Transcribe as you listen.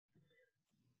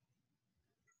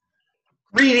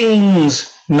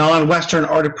Greetings, non-Western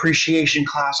art appreciation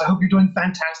class. I hope you're doing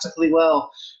fantastically well.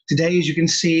 Today, as you can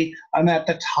see, I'm at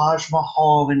the Taj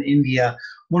Mahal in India,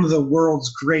 one of the world's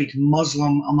great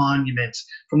Muslim monuments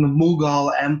from the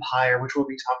Mughal Empire, which we'll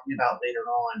be talking about later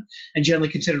on, and generally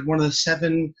considered one of the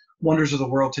seven wonders of the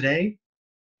world today.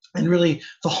 And really,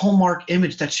 the hallmark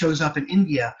image that shows up in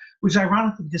India, which is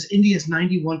ironic because India is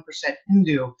 91%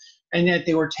 Hindu, and yet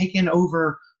they were taken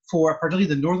over for particularly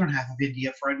the northern half of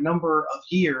India for a number of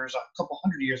years, a couple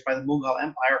hundred years, by the Mughal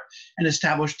Empire, and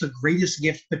established the greatest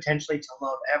gift potentially to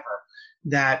love ever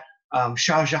that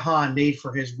Shah Jahan made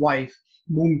for his wife,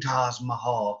 Mumtaz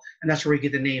Mahal. And that's where we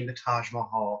get the name, the Taj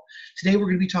Mahal. Today, we're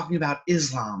going to be talking about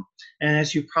Islam. And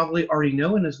as you probably already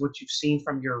know, and as what you've seen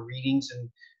from your readings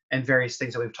and various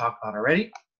things that we've talked about already,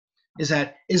 is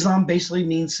that Islam basically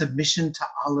means submission to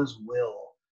Allah's will.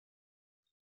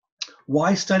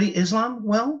 Why study Islam?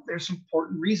 Well, there's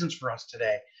important reasons for us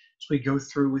today as we go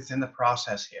through within the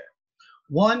process here.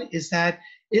 One is that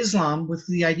Islam, with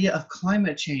the idea of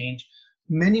climate change,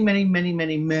 many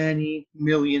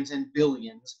millions and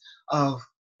billions of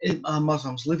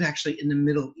Muslims live actually in the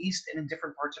Middle East and in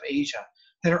different parts of Asia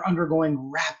that are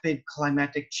undergoing rapid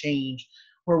climatic change,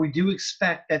 where we do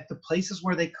expect that the places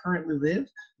where they currently live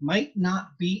might not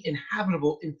be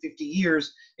inhabitable in 50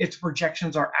 years if the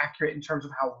projections are accurate in terms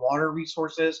of how water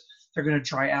resources, they're going to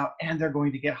dry out and they're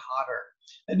going to get hotter.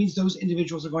 That means those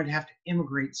individuals are going to have to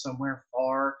immigrate somewhere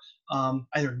far,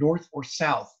 either north or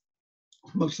south,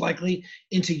 most likely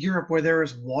into Europe, where there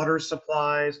is water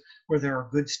supplies, where there are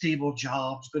good, stable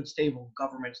jobs, good, stable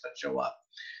governments that show up.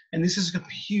 And this is a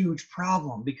huge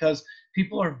problem because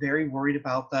people are very worried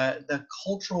about the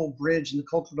cultural bridge and the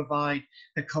cultural divide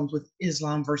that comes with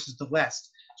Islam versus the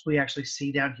West. So we actually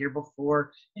see down here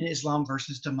before in Islam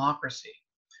versus democracy.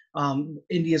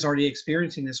 India is already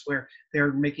experiencing this where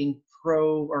they're making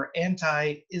pro or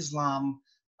anti-Islam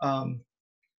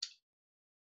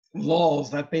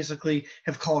laws that basically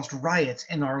have caused riots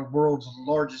in our world's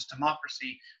largest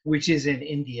democracy, which is in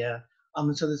India.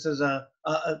 And so this is a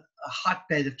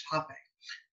hotbed of topic.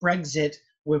 Brexit,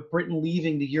 with Britain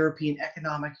leaving the European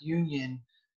Economic Union,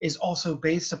 is also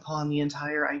based upon the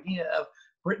entire idea of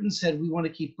Britain said we want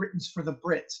to keep Britons for the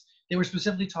Brits. They were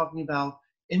specifically talking about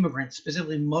immigrants,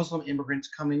 specifically Muslim immigrants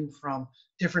coming from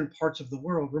different parts of the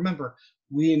world. Remember,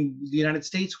 we in the United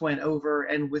States went over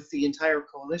and with the entire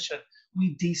coalition,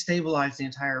 we destabilized the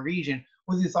entire region,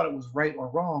 whether you thought it was right or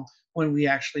wrong, when we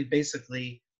actually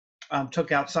basically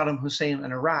took out Saddam Hussein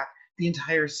in Iraq. The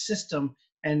entire system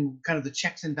and kind of the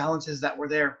checks and balances that were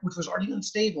there, which was already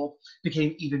unstable,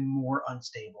 became even more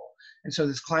unstable. And so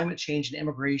this climate change and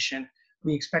immigration,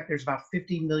 we expect there's about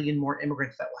 50 million more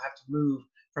immigrants that will have to move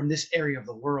from this area of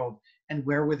the world. And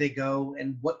where would they go,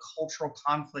 and what cultural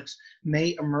conflicts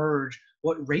may emerge,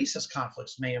 what racist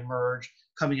conflicts may emerge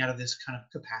coming out of this kind of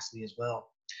capacity as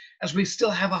well. As we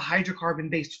still have a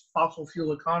hydrocarbon-based fossil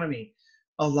fuel economy,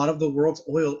 a lot of the world's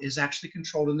oil is actually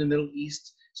controlled in the Middle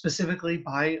East, specifically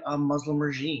by Muslim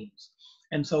regimes.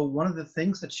 And so one of the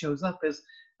things that shows up is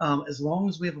as long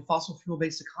as we have a fossil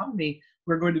fuel-based economy,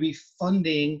 we're going to be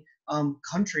funding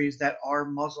countries that are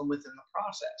Muslim within the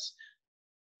process.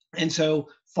 And so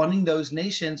funding those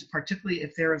nations, particularly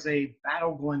if there is a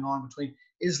battle going on between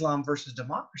Islam versus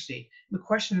democracy, the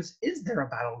question is there a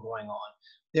battle going on?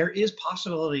 There is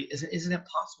possibility, isn't it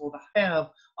possible to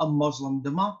have a Muslim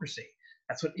democracy?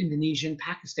 That's what Indonesia and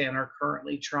Pakistan are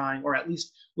currently trying, or at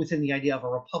least within the idea of a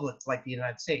republic like the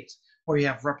United States, where you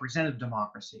have representative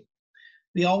democracy.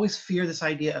 We always fear this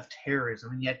idea of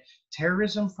terrorism, and yet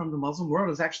terrorism from the Muslim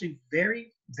world is actually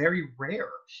very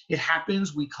rare. It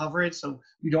happens, we cover it, so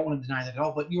we don't want to deny that at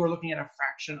all, but you are looking at a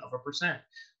fraction of a percent.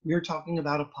 We are talking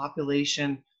about a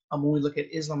population, when we look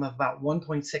at Islam, of about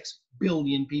 1.6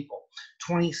 billion people,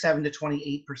 27 to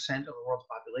 28% of the world's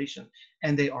population,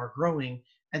 and they are growing.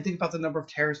 And think about the number of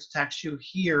terrorist attacks you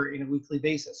hear in a weekly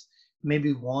basis.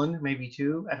 Maybe one, maybe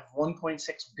two, out of 1.6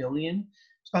 billion.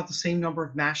 It's about the same number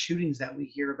of mass shootings that we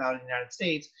hear about in the United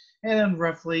States. And then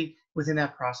roughly within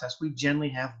that process, we generally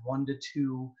have one to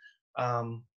two,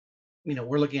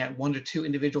 we're looking at one to two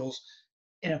individuals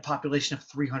in a population of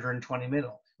 320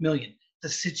 million. The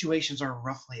situations are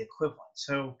roughly equivalent.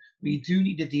 So we do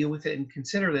need to deal with it and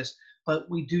consider this, but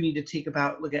we do need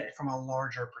to look at it from a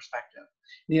larger perspective.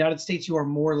 In the United States, you are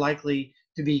more likely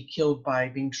to be killed by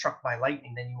being struck by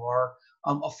lightning than you are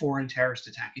a foreign terrorist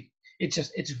attack.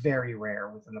 It's very rare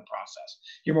within the process.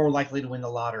 You're more likely to win the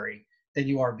lottery than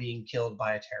you are being killed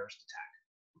by a terrorist attack.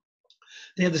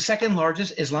 They have the second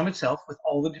largest Islam itself with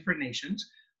all the different nations.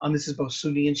 This is both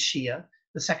Sunni and Shia.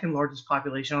 the second largest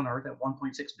population on Earth at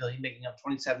 1.6 billion, making up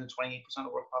 27 to 28% of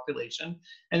the world population.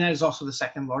 And that is also the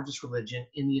second largest religion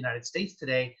in the United States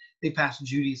today. They passed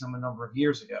Judaism a number of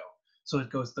years ago. So it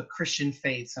goes the Christian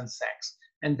faiths and sects,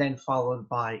 and then followed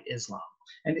by Islam.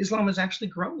 And Islam is actually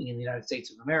growing in the United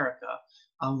States of America,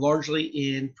 largely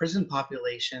in prison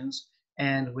populations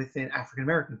and within African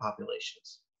American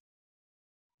populations.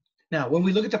 Now, when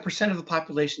we look at the percent of the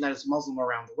population that is Muslim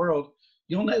around the world,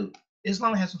 you'll note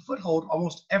Islam has a foothold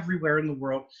almost everywhere in the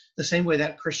world, the same way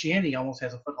that Christianity almost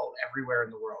has a foothold everywhere in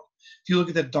the world. If you look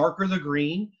at the darker the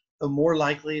green, the more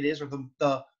likely it is, or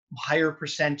the higher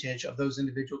percentage of those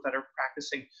individuals that are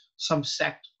practicing some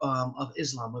sect of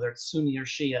Islam, whether it's Sunni or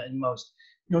Shia in most.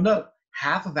 You'll note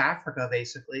half of Africa,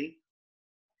 basically,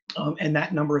 and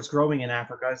that number is growing in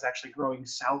Africa, is actually growing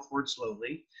southward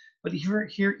slowly. But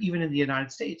here, even in the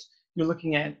United States, you're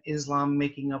looking at Islam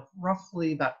making up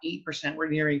roughly about 8%. We're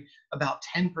nearing about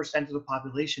 10% of the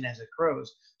population as it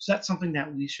grows. So that's something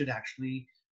that we should actually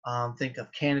think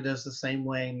of. Canada's the same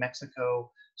way,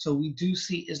 Mexico. So we do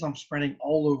see Islam spreading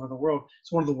all over the world.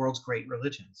 It's one of the world's great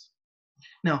religions.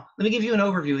 Now, let me give you an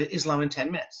overview of Islam in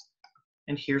 10 minutes.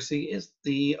 And here's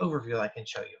the overview I can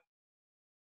show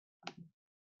you.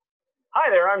 Hi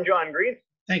there, I'm John Green.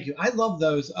 Thank you. I love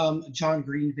those John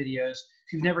Green videos.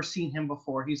 If you've never seen him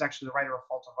before, he's actually the writer of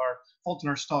Fault in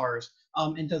Our Stars,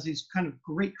 and does these kind of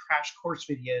great crash course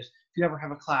videos. If you ever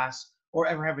have a class or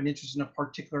ever have an interest in a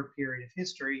particular period of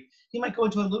history, he might go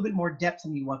into a little bit more depth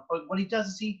than you want. But what he does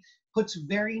is he puts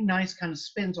very nice kind of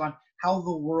spins on how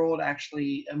the world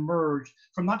actually emerged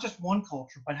from not just one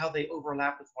culture, but how they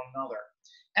overlap with one another.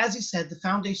 As he said, the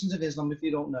foundations of Islam, if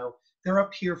you don't know, they're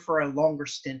up here for a longer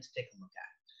stint to take a look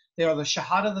at. They are the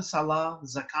Shahada, the Salah, the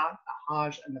Zakat, the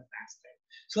Hajj, and the fasting.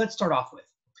 So let's start off with.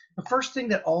 The first thing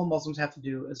that all Muslims have to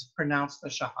do is pronounce the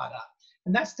Shahada,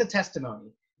 and that's the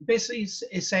testimony. Basically,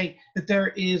 is saying that there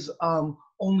is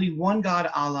only one God,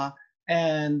 Allah,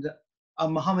 and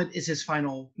Muhammad is his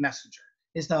final messenger,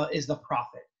 is the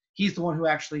prophet. He's the one who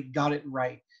actually got it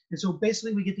right. And so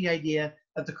basically we get the idea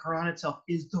that the Quran itself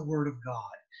is the word of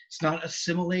God. It's not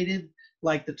assimilated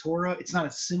like the Torah. It's not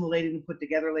assimilated and put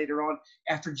together later on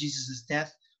after Jesus'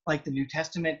 death like the New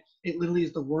Testament. It literally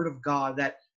is the word of God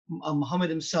that Muhammad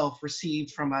himself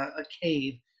received from a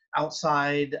cave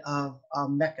outside of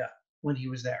Mecca when he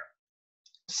was there.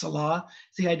 Salah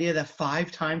is the idea that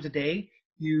 5 times a day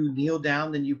you kneel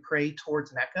down, then you pray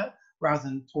towards Mecca rather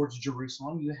than towards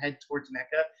Jerusalem. You head towards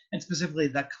Mecca, and specifically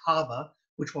the Kaaba,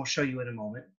 which we'll show you in a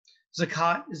moment.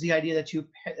 Zakat is the idea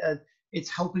that it's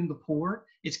helping the poor.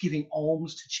 It's giving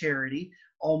alms to charity.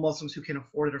 All Muslims who can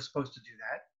afford it are supposed to do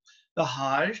that. The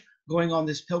Hajj, going on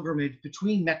this pilgrimage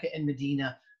between Mecca and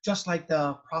Medina, just like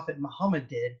the Prophet Muhammad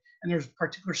did. And there's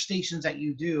particular stations that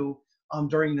you do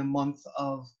during the month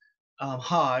of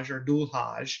Hajj or Dhul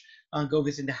Hajj. Go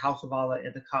visit the house of Allah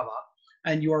at the Kaaba.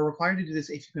 And you are required to do this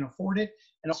if you can afford it,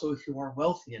 and also if you are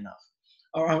wealthy enough,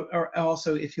 or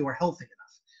also if you are healthy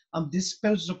enough. This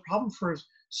poses a problem for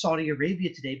Saudi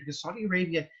Arabia today, because Saudi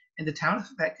Arabia and the town of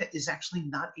Mecca is actually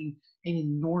not an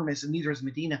enormous, and neither is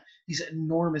Medina, these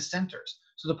enormous centers.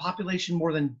 So the population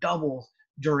more than doubles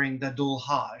during the Dhul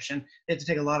Hajj, and they have to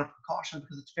take a lot of precautions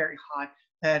because it's very hot,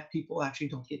 that people actually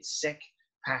don't get sick,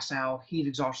 pass out, heat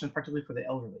exhaustion, particularly for the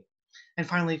elderly. And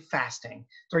finally, fasting.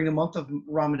 During the month of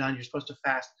Ramadan, you're supposed to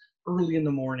fast early in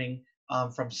the morning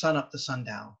from sunup to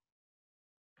sundown.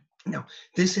 Now,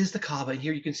 this is the Kaaba, and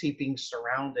here you can see it being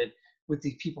surrounded with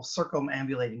these people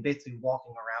circumambulating, basically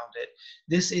walking around it.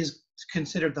 This is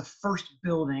considered the first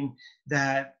building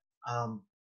that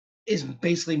is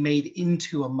basically made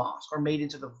into a mosque, or made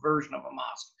into the version of a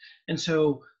mosque. And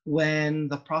so when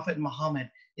the Prophet Muhammad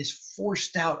is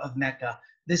forced out of Mecca,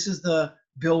 this is the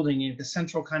building in the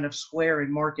central kind of square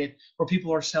and market where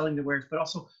people are selling their wares, but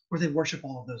also where they worship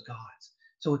all of those gods.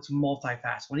 So it's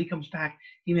multifaceted. When he comes back,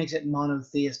 he makes it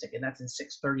monotheistic, and that's in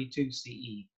 632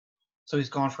 CE. So he's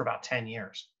gone for about 10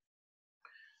 years.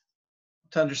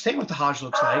 To understand what the Hajj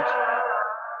looks like,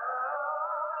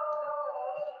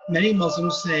 many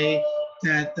Muslims say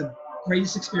that the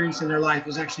greatest experience in their life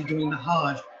was actually doing the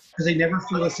Hajj, because they never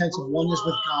feel a sense of oneness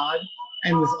with God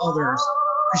and with others.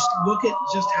 Just look at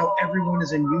just how everyone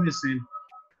is in unison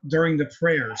during the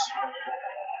prayers.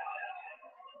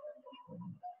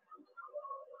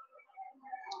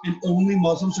 And only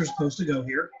Muslims are supposed to go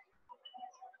here.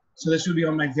 So this would be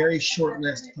on my very short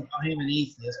list, but I am an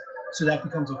atheist, so that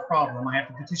becomes a problem. I have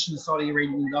to petition the Saudi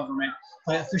Arabian government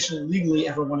if I officially, legally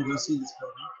ever want to go see this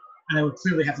building. And I would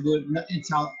clearly have to do it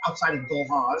outside of Dhul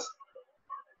Hajj.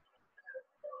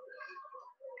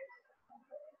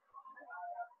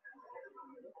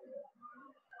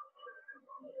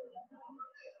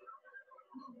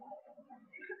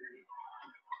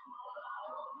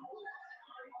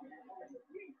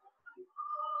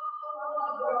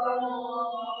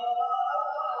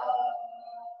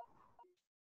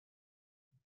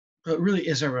 So it really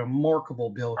is a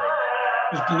remarkable building.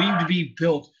 It was believed to be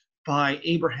built by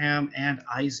Abraham and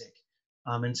Isaac.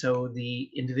 And so the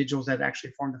individuals that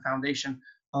actually formed the foundation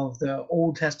of the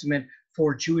Old Testament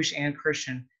for Jewish and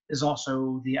Christian is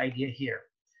also the idea here.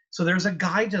 So there's a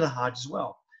guide to the Hajj as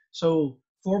well. So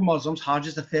for Muslims, Hajj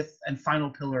is the fifth and final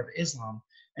pillar of Islam.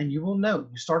 And you will note,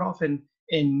 you start off in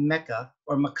Mecca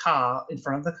or Makkah in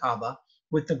front of the Kaaba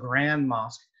with the Grand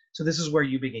Mosque. So this is where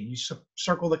you begin. You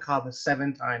circle the Kaaba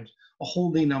 7 times, a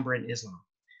holy number in Islam.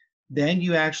 Then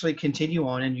you actually continue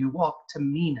on and you walk to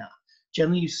Mina.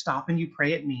 Generally, you stop and you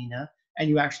pray at Mina, and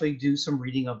you actually do some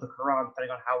reading of the Quran,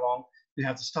 depending on how long you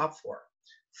have to stop for.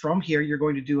 From here, you're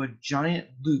going to do a giant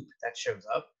loop that shows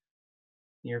up.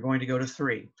 You're going to go to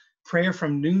 3. Prayer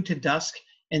from noon to dusk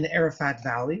in the Arafat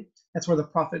Valley. That's where the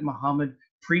Prophet Muhammad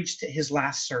preached his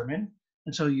last sermon.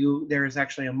 And so there is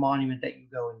actually a monument that you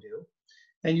go and do.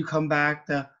 Then you come back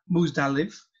to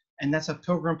Muzdalif, and that's a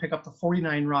pilgrim pick up the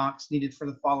 49 rocks needed for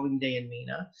the following day in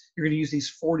Mina. You're going to use these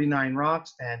 49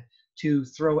 rocks then to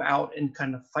throw out and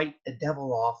kind of fight the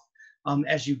devil off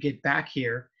as you get back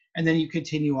here. And then you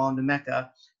continue on to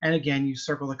Mecca. And again, you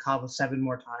circle the Kaaba 7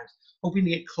 more times, hoping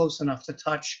to get close enough to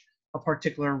touch a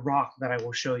particular rock that I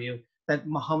will show you that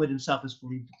Muhammad himself is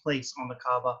believed to place on the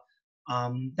Kaaba.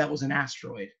 That was an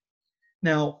asteroid.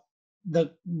 Now,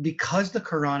 because the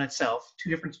Quran itself,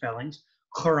 2 different spellings,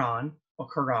 Quran or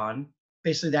Quran,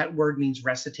 basically that word means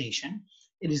recitation.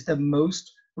 It is the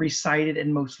most recited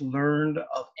and most learned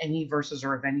of any verses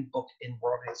or of any book in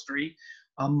world history.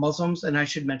 Muslims, and I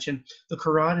should mention, the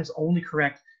Quran is only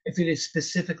correct if it is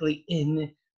specifically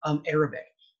in Arabic.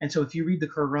 And so if you read the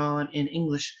Quran in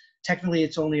English, technically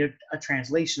it's only a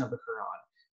translation of the Quran.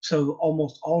 So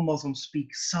almost all Muslims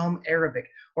speak some Arabic,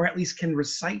 or at least can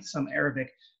recite some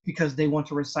Arabic, because they want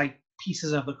to recite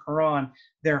pieces of the Quran,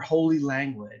 their holy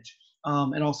language,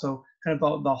 and also kind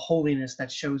of the holiness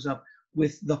that shows up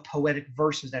with the poetic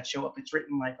verses that show up. It's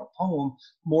written like a poem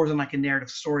more than like a narrative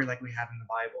story like we have in the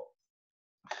Bible.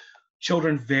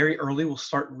 Children very early will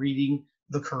start reading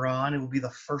the Quran. It will be the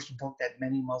first book that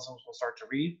many Muslims will start to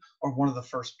read, or one of the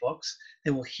first books. They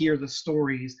will hear the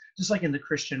stories, just like in the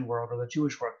Christian world or the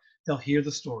Jewish world. They'll hear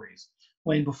the stories.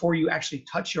 Before you actually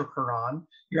touch your Quran,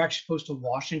 you're actually supposed to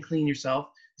wash and clean yourself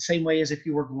the same way as if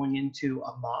you were going into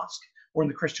a mosque, or in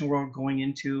the Christian world going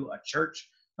into a church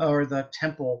or the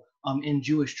temple in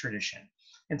Jewish tradition.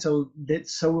 And so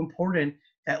that's so important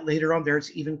that later on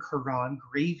there's even Quran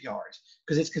graveyards,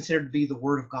 because it's considered to be the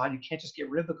word of God. You can't just get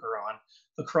rid of the Quran.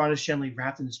 The Quran is generally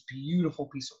wrapped in this beautiful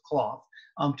piece of cloth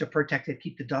to protect it,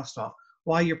 keep the dust off,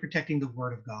 while you're protecting the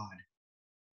word of God.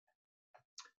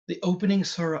 The opening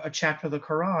surah, a chapter of the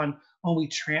Quran, when we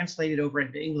translate it over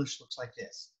into English, looks like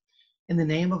this. In the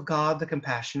name of God, the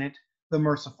compassionate, the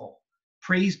merciful.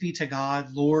 Praise be to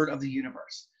God, Lord of the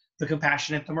universe, the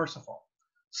compassionate, the merciful,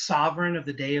 sovereign of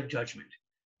the day of judgment.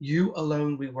 You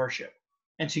alone we worship,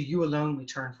 and to you alone we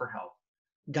turn for help.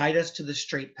 Guide us to the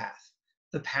straight path,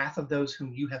 the path of those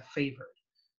whom you have favored,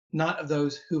 not of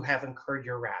those who have incurred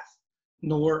your wrath,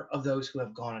 nor of those who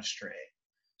have gone astray.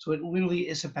 So it literally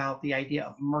is about the idea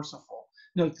of merciful.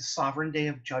 Note the sovereign day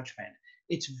of judgment.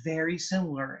 It's very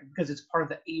similar because it's part of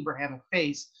the Abrahamic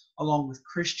faith, along with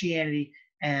Christianity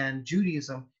and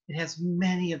Judaism. It has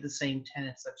many of the same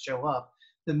tenets that show up.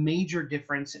 The major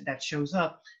difference that shows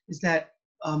up is that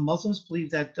Muslims believe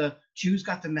that the Jews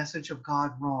got the message of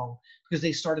God wrong because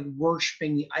they started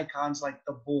worshiping the icons like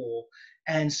the bull.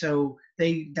 And so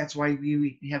that's why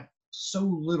we have so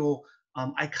little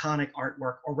iconic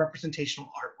artwork or representational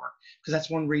artwork, because that's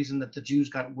one reason that the Jews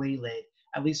got waylaid,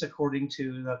 at least according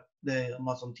to the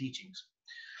Muslim teachings.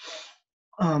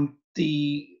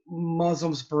 The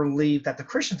Muslims believe that the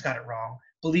Christians got it wrong,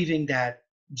 believing that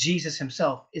Jesus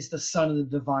himself is the son of the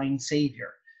divine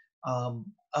savior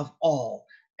of all.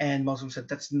 And Muslims said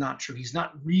that's not true. He's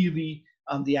not really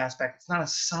the aspect. It's not a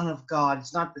son of God.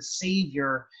 It's not the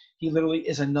savior. He literally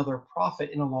is another prophet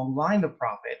in a long line of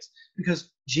prophets,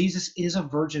 because Jesus is a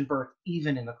virgin birth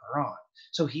even in the Quran.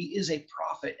 So he is a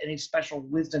prophet and a special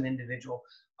wisdom individual.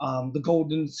 The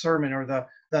Golden Sermon, or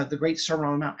the Great Sermon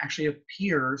on the Mount, actually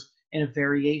appears in a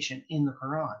variation in the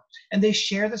Quran. And they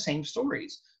share the same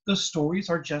stories. The stories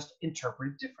are just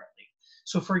interpreted differently.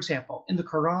 So for example, in the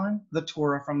Quran, the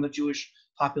Torah from the Jewish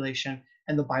population,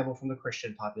 and the Bible from the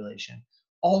Christian population,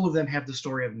 all of them have the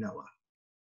story of Noah.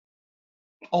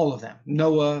 All of them.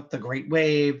 Noah, the great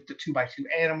wave, the 2x2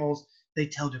 animals, they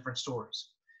tell different stories.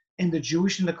 In the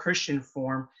Jewish and the Christian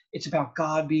form, it's about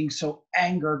God being so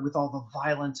angered with all the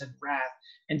violence and wrath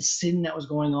and sin that was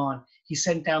going on. He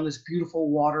sent down this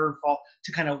beautiful waterfall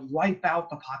to kind of wipe out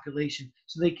the population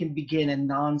so they can begin a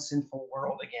non-sinful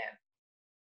world again.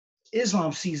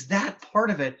 Islam sees that part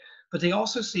of it, but they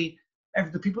also see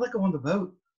the people that go on the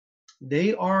boat.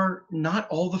 They are not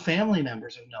all the family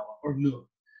members of Noah or Nuh.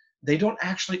 They don't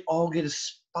actually all get a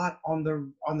spot on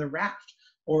the raft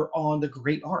or on the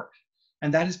Great Ark.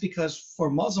 And that is because for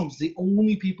Muslims, the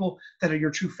only people that are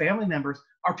your true family members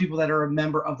are people that are a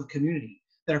member of the community,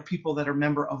 that are people that are a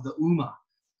member of the Ummah.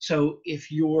 So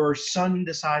if your son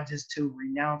decides to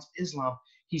renounce Islam,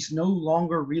 he's no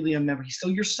longer really a member. He's still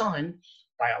your son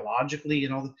biologically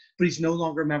and all that, but he's no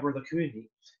longer a member of the community.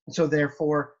 And so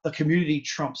therefore the community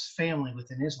trumps family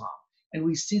within Islam. And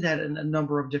we see that in a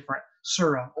number of different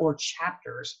surah or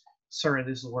chapters. Surah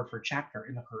is the word for chapter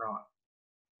in the Quran.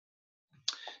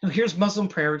 Now here's Muslim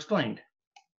prayer explained.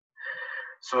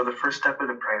 So the first step of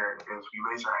the prayer is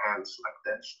we raise our hands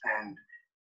like this, and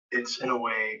it's in a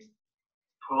way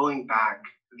pulling back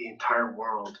the entire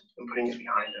world and putting it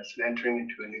behind us and entering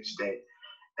into a new state.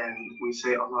 And we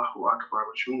say Allahu Akbar,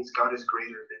 which means God is greater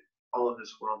than all of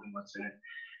this world and what's in it.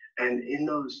 And in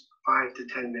those 5 to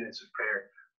 10 minutes of prayer,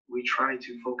 we try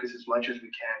to focus as much as we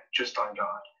can just on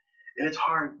God. And it's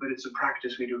hard, but it's a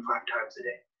practice we do 5 times a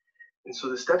day. And so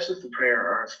the steps of the prayer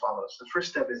are as follows. The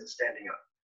first step is standing up.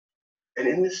 And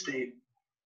in this state,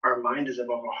 our mind is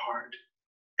above our heart.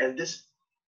 And this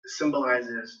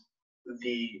symbolizes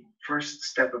the first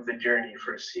step of the journey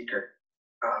for a seeker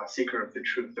of the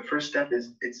truth. The first step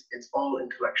is it's all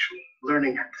intellectual,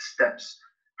 learning the steps,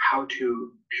 how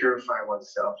to purify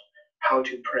oneself, how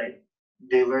to pray.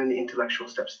 They learn the intellectual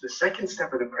steps. The second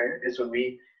step of the prayer is when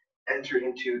we enter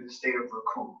into the state of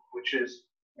ruku, which is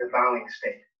the bowing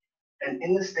state. And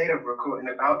in the state of ruku,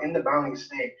 in the bowing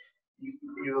state,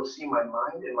 you will see my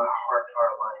mind and my heart are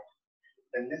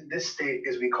aligned. And this state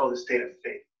is we call the state of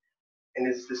faith. And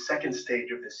it's the second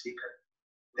stage of the seeker.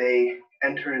 They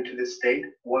enter into this state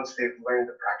once they've learned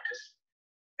the practice,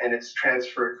 and it's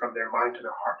transferred from their mind to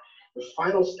their heart. The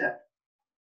final step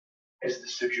is the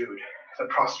sujood, the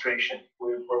prostration,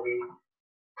 where we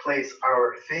place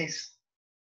our face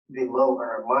below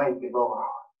our mind, below our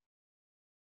heart.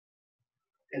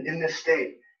 And in this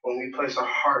state, when we place our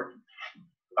heart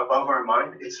above our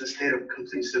mind, it's a state of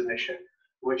complete submission,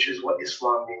 which is what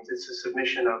Islam means. It's a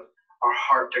submission of our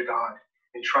heart to God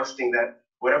and trusting that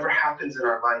whatever happens in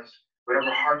our life,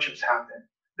 whatever hardships happen,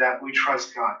 that we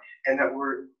trust God and that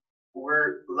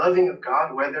we're loving of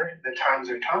God, whether the times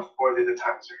are tough or whether the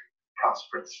times are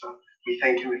prosperous. So we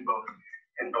thank Him in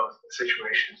both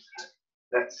situations.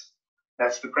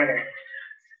 That's the prayer.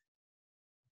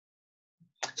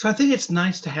 So I think it's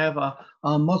nice to have a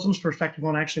Muslim's perspective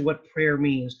on actually what prayer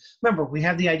means. Remember, we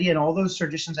have the idea, and all those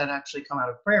traditions that actually come out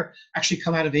of prayer actually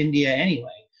come out of India anyway.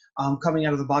 Coming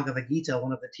out of the Bhagavad Gita,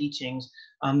 one of the teachings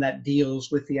that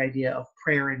deals with the idea of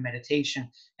prayer and meditation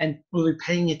and really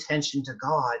paying attention to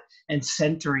God and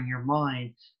centering your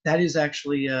mind. That is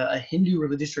actually a Hindu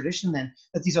religious tradition then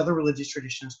that these other religious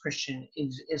traditions, Christian,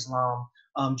 Islam,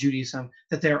 Judaism,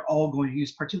 that they're all going to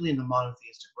use, particularly in the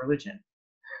monotheistic religion.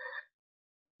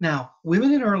 Now,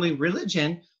 women in early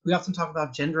religion, we often talk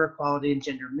about gender equality and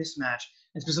gender mismatch,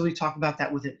 and specifically talk about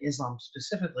that within Islam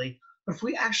specifically. But if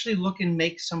we actually look and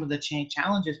make some of the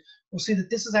challenges, we'll see that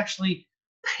this is actually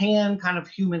pan kind of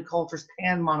human cultures,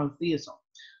 pan monotheism.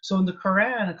 So in the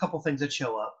Quran, a couple things that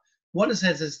show up. One it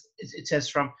says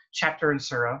from chapter and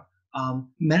surah,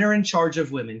 men are in charge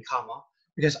of women, comma,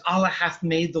 because Allah hath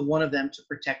made the one of them to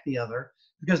protect the other,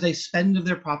 because they spend of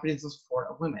their property in the support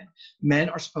of women. Men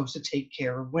are supposed to take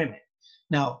care of women.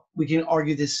 Now, we can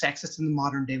argue this sexist in the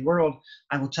modern day world.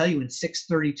 I will tell you in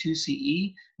 632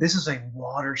 CE, this is a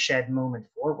watershed moment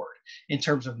forward in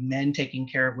terms of men taking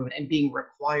care of women and being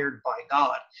required by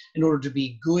God in order to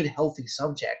be good, healthy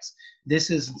subjects. This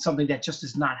is something that just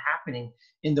is not happening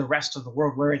in the rest of the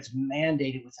world where it's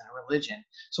mandated within a religion.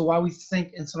 So while we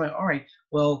think in some way, all right,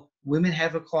 well, women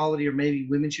have equality, or maybe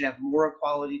women should have more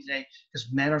equality today because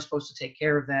men are supposed to take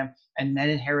care of them and men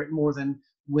inherit more than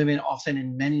women often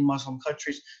in many Muslim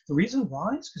countries. The reason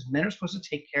why is because men are supposed to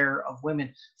take care of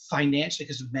women financially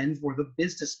because men were the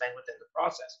businessmen within the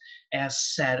process as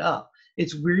set up.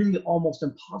 It's really almost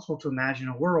impossible to imagine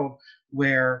a world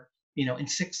where, in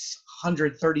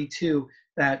 632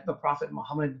 that the Prophet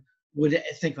Muhammad would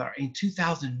think that in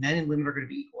 2000 men and women are going to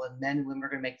be equal and men and women are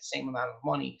going to make the same amount of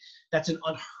money. That's an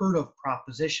unheard of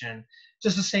proposition.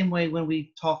 Just the same way when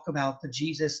we talk about the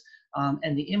Jesus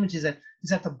and the images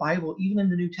that the Bible, even in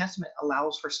the New Testament,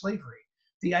 allows for slavery.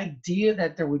 The idea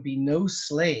that there would be no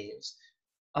slaves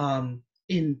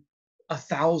in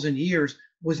 1,000 years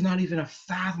was not even a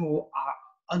fathomable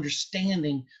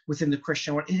understanding within the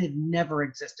Christian world. It had never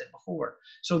existed before.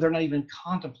 So they're not even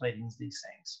contemplating these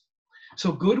things.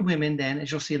 So good women then,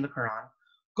 as you'll see in the Quran,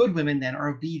 Good women then are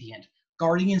obedient,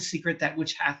 guarding in secret that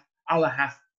which Allah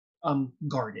hath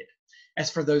guarded. As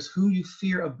for those who you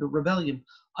fear of the rebellion,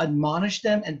 admonish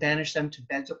them and banish them to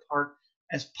beds apart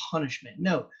as punishment.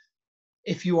 Note,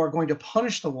 if you are going to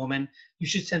punish the woman, you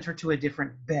should send her to a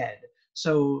different bed.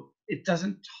 So it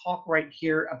doesn't talk right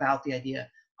here about the idea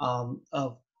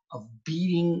of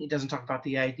beating. It doesn't talk about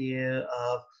the idea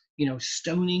of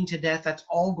stoning to death. That's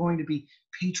all going to be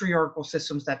patriarchal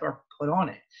systems that are put on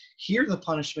it. Here, the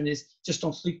punishment is just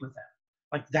don't sleep with them.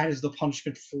 Like that is the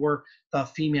punishment for the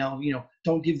female.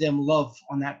 Don't give them love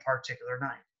on that particular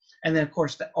night. And then, of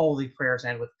course, all the prayers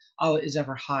end with Allah is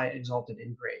ever high, exalted,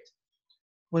 and great.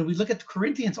 When we look at the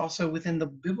Corinthians, also within the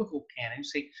biblical canon, you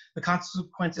see the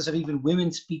consequences of even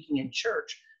women speaking in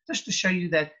church, just to show you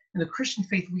that in the Christian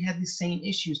faith, we have these same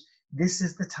issues. This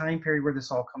is the time period where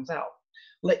this all comes out.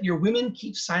 Let your women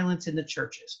keep silence in the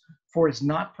churches, for it is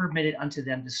not permitted unto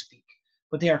them to speak,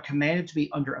 but they are commanded to be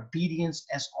under obedience,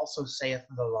 as also saith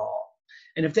the law.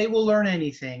 And if they will learn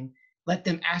anything, let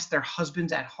them ask their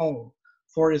husbands at home,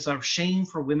 for it is a shame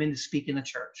for women to speak in the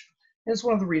church. And it's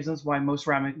one of the reasons why most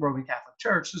Roman Catholic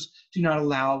churches do not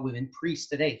allow women priests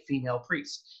today, female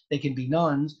priests. They can be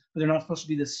nuns, but they're not supposed to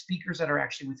be the speakers that are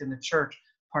actually within the church,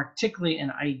 particularly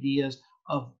in ideas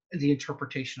of the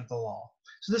interpretation of the law.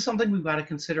 So this is something we've got to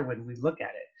consider when we look at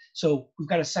it. So we've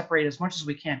got to separate as much as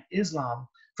we can Islam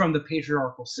from the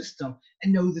patriarchal system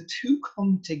and know the two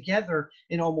come together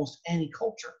in almost any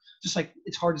culture. Just like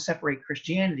it's hard to separate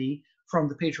Christianity from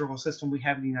the patriarchal system we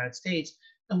have in the United States.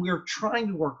 And we are trying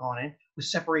to work on it with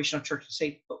separation of church and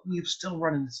state, but we've still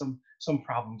run into some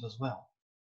problems as well.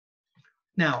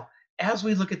 Now, as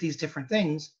we look at these different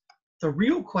things, the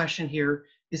real question here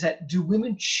is that do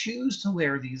women choose to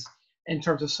wear these in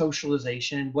terms of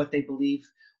socialization and what they believe,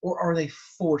 or are they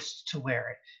forced to wear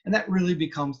it? And that really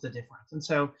becomes the difference. And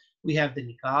so we have the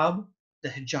niqab, the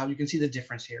hijab, you can see the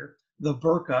difference here, the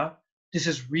burqa. This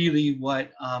is really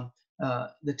what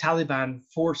the Taliban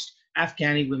forced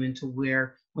Afghani women to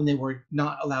wear when they were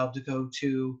not allowed to go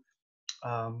to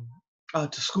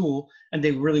school, and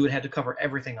they really would have to cover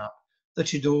everything up. The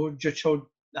chador,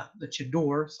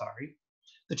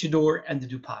 and the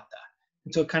dupatta.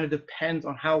 And so it kind of depends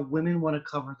on how women want to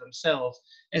cover themselves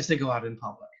as they go out in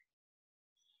public.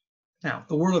 Now,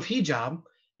 the world of hijab,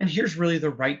 and here's really the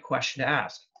right question to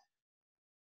ask.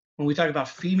 When we talk about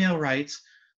female rights,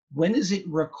 when is it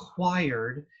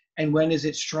required and when is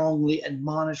it strongly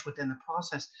admonished within the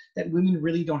process that women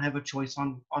really don't have a choice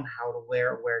on how to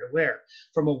wear, where to wear?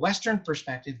 From a Western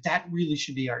perspective, that really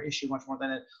should be our issue much more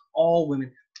than all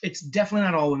women. It's definitely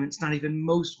not all women. It's not even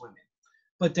most women.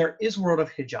 But there is a world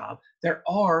of hijab. There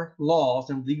are laws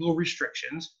and legal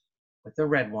restrictions, with the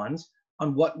red ones,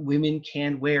 on what women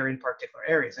can wear in particular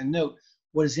areas. And note,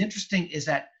 what is interesting is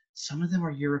that some of them are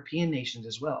European nations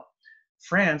as well.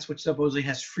 France, which supposedly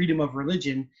has freedom of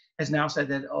religion, has now said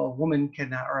that a woman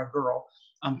cannot, or a girl,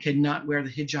 cannot wear the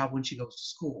hijab when she goes to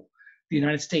school. The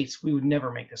United States, we would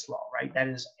never make this law, right? That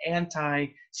is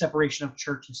anti-separation of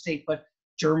church and state, but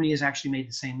Germany has actually made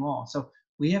the same law. So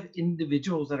we have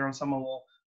individuals that are on some level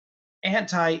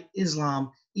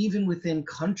anti-Islam, even within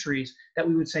countries that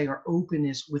we would say are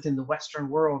openness within the Western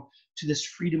world to this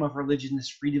freedom of religion, this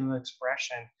freedom of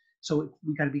expression. So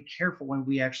we got to be careful when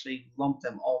we actually lump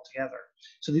them all together.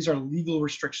 So these are legal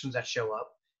restrictions that show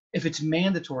up. If it's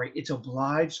mandatory, it's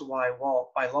obliged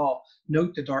by law.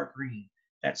 Note the dark green.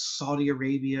 That's Saudi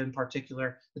Arabia in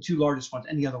particular, the two largest ones,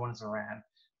 and the other one is Iran.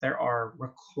 There are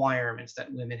requirements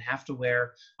that women have to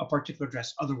wear a particular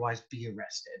dress, otherwise be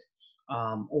arrested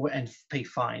and pay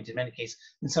fines.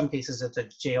 In some cases, it's a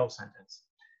jail sentence.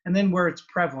 And then where it's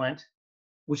prevalent,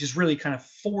 which is really kind of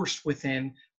forced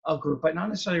within a group, but not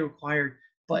necessarily required,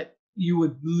 but you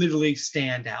would literally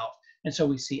stand out. And so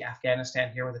we see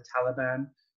Afghanistan here, where the Taliban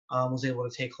was able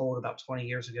to take hold about 20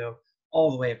 years ago,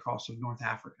 all the way across from North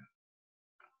Africa.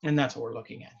 And that's what we're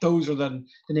looking at. Those are the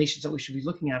nations that we should be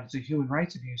looking at as a human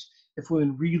rights abuse if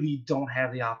women really don't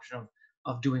have the option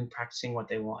of practicing what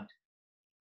they want.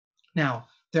 Now,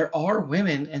 there are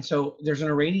women, and so there's an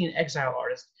Iranian exile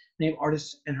artist,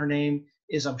 and her name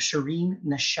is Shireen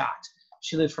Neshat.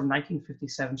 She lived from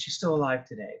 1957. She's still alive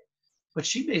today. But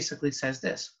she basically says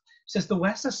this. She says, the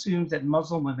West assumes that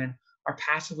Muslim women are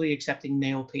passively accepting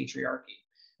male patriarchy.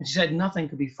 And she said nothing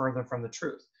could be further from the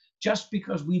truth. Just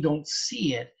because we don't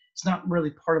see it, it's not really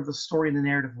part of the story and the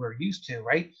narrative we're used to,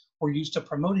 right? We're used to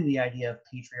promoting the idea of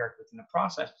patriarchy within the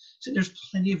process. So there's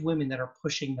plenty of women that are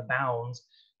pushing the bounds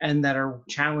and that are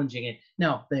challenging it.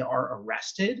 Now, they are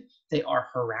arrested, they are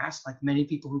harassed, like many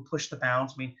people who push the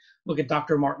bounds. I mean, look at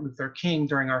Dr. Martin Luther King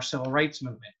during our civil rights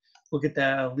movement. Look at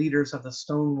the leaders of the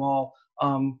Stonewall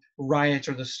riots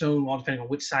or the Stonewall, depending on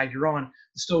which side you're on,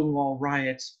 the Stonewall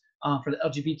riots for the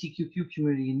LGBTQ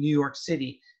community in New York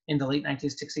City in the late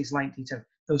 1960s, 1970s.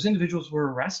 Those individuals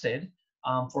were arrested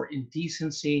for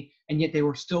indecency, and yet they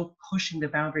were still pushing the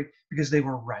boundary because they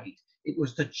were right. It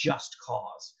was the just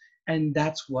cause. And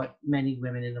that's what many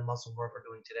women in the Muslim world are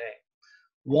doing today.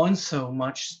 One so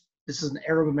much, this is an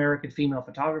Arab American female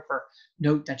photographer,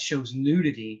 note that shows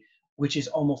nudity, which is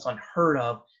almost unheard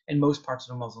of in most parts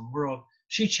of the Muslim world.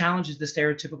 She challenges the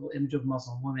stereotypical image of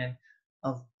Muslim women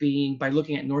of being, by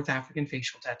looking at North African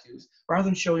facial tattoos, rather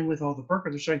than showing with all the burqa,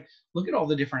 they're showing, look at all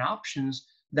the different options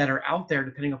that are out there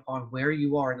depending upon where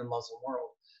you are in the Muslim world.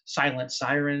 Silent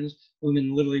sirens,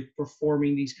 women literally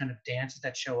performing these kind of dances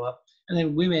that show up, and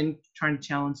then women trying to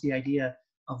challenge the idea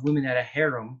of women at a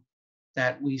harem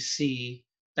that we see,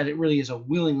 that it really is a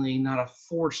willingly, not a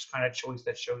forced kind of choice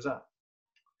that shows up.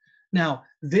 Now,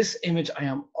 this image I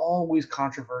am always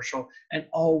controversial and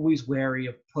always wary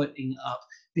of putting up,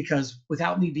 because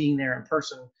without me being there in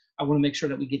person, I want to make sure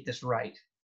that we get this right.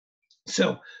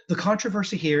 So the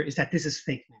controversy here is that this is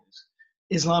fake news.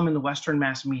 Islam in the Western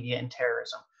mass media and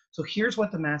terrorism. So here's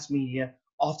what the mass media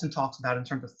often talks about in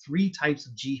terms of 3 types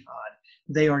of jihad.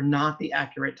 They are not the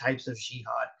accurate types of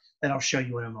jihad that I'll show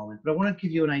you in a moment. But I want to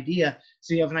give you an idea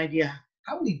so you have an idea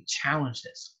how we challenge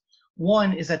this.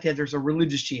 One is that there's a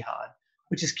religious jihad,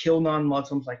 which is kill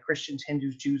non-Muslims like Christians,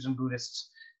 Hindus, Jews, and Buddhists,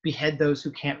 behead those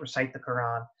who can't recite the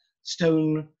Quran,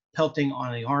 stone pelting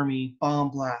on the army,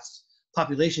 bomb blasts,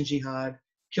 population jihad,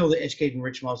 kill the educated and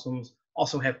rich Muslims,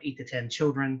 also have 8 to 10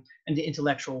 children, and the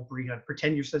intellectual jihad,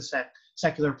 pretend you're the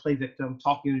secular play victim,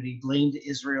 talk unity, blame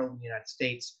Israel and the United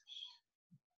States.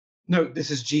 Note, this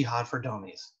is jihad for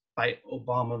dummies by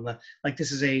Obama. Like,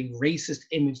 this is a racist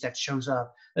image that shows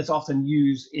up that's often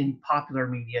used in popular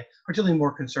media, particularly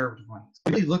more conservative ones.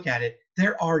 If you look at it,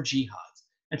 there are jihads.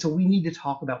 And so we need to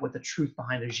talk about what the truth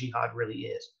behind a jihad really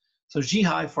is. So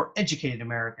jihad for educated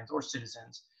Americans or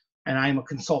citizens, and I am a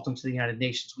consultant to the United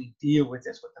Nations, we deal with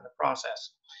this within the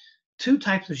process. 2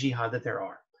 types of jihad that there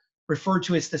are, referred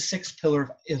to as the 6th pillar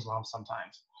of Islam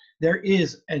sometimes. There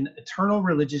is an eternal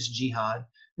religious jihad,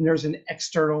 and there's an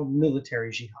external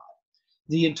military jihad.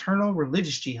 The internal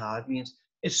religious jihad means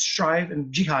it's strive,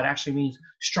 and jihad actually means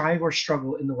strive or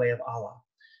struggle in the way of Allah.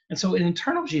 And so an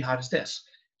internal jihad is this.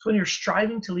 It's when you're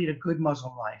striving to lead a good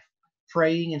Muslim life,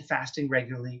 praying and fasting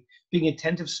regularly, being an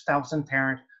attentive spouse and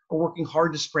parent, or working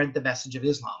hard to spread the message of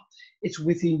Islam. It's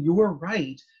within your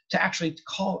right to actually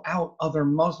call out other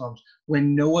Muslims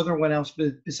when no other one else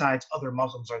besides other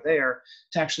Muslims are there,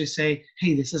 to actually say,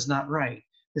 hey, this is not right.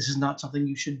 This is not something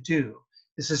you should do.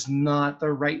 This is not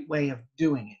the right way of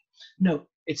doing it. No,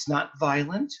 it's not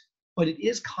violent, but it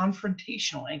is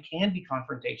confrontational and can be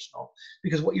confrontational,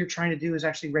 because what you're trying to do is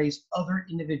actually raise other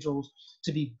individuals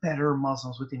to be better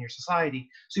Muslims within your society.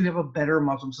 So you have a better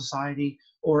Muslim society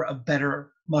or a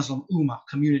better Muslim ummah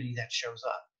community that shows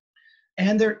up.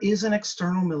 And there is an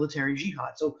external military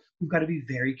jihad. So we've got to be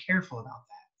very careful about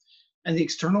that. And the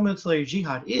external military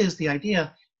jihad is the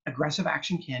idea aggressive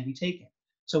action can be taken.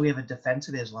 So we have a defense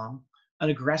of Islam, an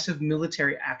aggressive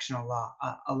military action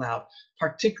allowed,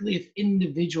 particularly if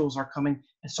individuals are coming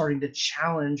and starting to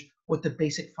challenge what the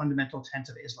basic fundamental tenets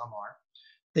of Islam are.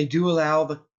 They do allow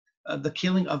the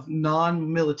killing of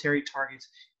non-military targets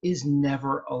is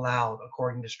never allowed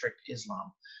according to strict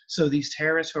Islam. So these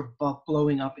terrorists are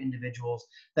blowing up individuals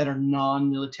that are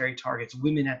non-military targets,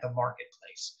 women at the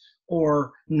marketplace,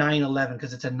 or 9/11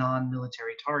 because it's a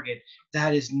non-military target.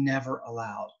 That is never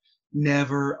allowed.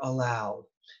 Never allowed.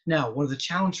 Now, one of the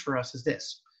challenges for us is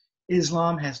this.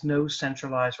 Islam has no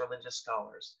centralized religious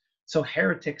scholars, so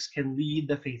heretics can lead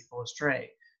the faithful astray.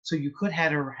 So you could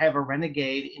have a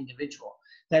renegade individual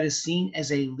that is seen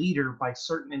as a leader by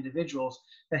certain individuals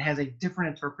that has a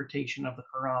different interpretation of the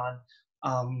Quran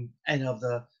and of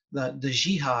the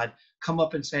jihad, come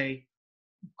up and say,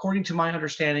 according to my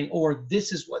understanding, or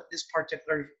this is what this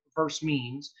particular verse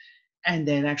means, and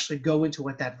then actually go into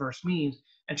what that verse means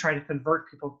and try to convert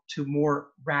people to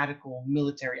more radical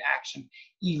military action,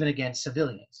 even against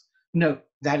civilians. Note,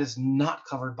 that is not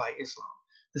covered by Islam.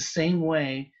 The same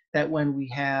way that when we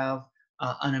have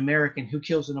an American who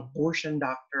kills an abortion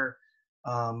doctor,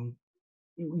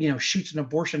 shoots an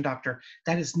abortion doctor,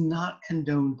 that is not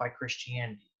condoned by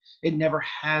Christianity. It never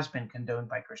has been condoned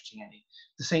by Christianity.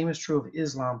 The same is true of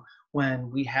Islam when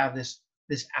we have this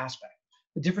aspect.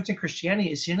 The difference in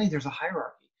Christianity is generally there's a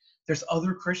hierarchy. There's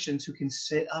other Christians who can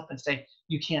sit up and say,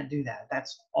 you can't do that.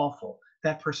 That's awful.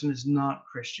 That person is not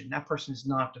Christian. That person is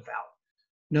not devout.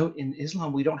 Note, in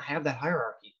Islam, we don't have that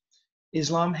hierarchy.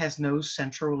 Islam has no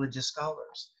central religious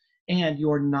scholars. And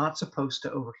you are not supposed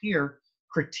to overhear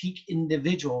critique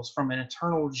individuals from an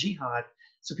eternal jihad.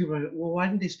 So people are, well, why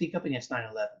didn't they speak up against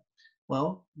 9/11?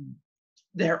 Well,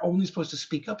 they're only supposed to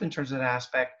speak up in terms of that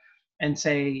aspect and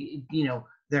say,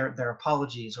 their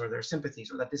apologies or their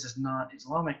sympathies, or that this is not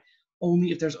Islamic,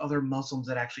 only if there's other Muslims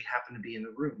that actually happen to be in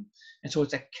the room. And so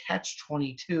it's a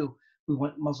catch-22. We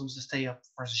want Muslims to stay up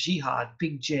for jihad,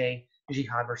 big J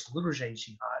jihad versus little j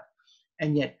jihad.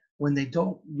 And yet when they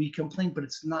don't, we complain, but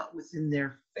it's not within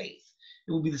their faith.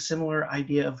 It will be the similar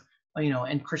idea of,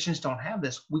 and Christians don't have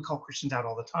this. We call Christians out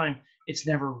all the time. It's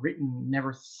never written,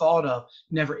 never thought of,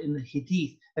 never in the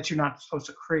Hadith that you're not supposed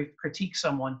to critique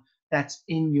someone that's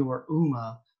in your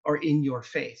ummah or in your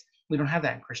faith. We don't have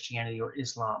that in Christianity or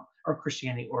Islam or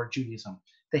Christianity or Judaism.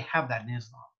 They have that in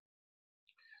Islam.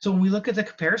 So when we look at the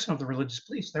comparison of the religious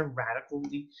beliefs, they're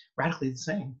radically the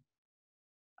same,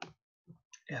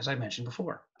 as I mentioned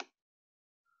before.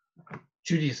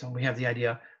 Judaism, we have the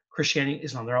idea. Christianity,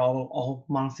 Islam, they're all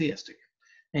monotheistic.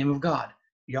 Name of God,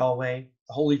 Yahweh,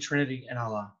 the Holy Trinity, and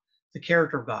Allah. The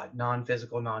character of God,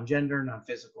 non-physical, non-gender,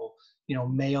 non-physical,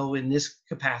 male in this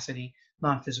capacity,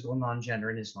 non-physical,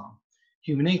 non-gender in Islam.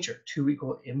 Human nature, two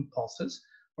equal impulses,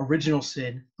 original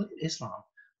sin. Look at Islam.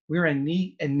 We're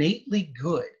innately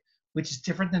good, which is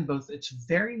different than both. It's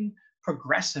very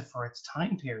progressive for its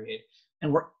time period,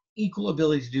 and we're equal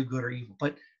ability to do good or evil.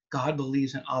 But God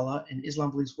believes in Allah, and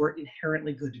Islam believes we're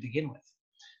inherently good to begin with.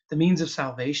 The means of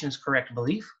salvation is correct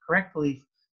belief, correct belief,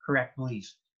 correct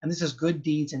belief. And this is good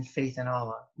deeds and faith in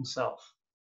Allah himself.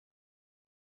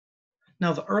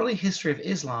 Now, the early history of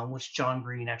Islam, which John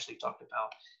Green actually talked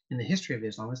about in the history of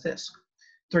Islam, is this.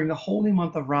 During the holy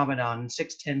month of Ramadan in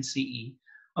 610 CE,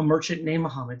 a merchant named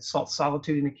Muhammad sought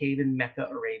solitude in a cave in Mecca,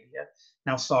 Arabia,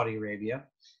 now Saudi Arabia.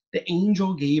 The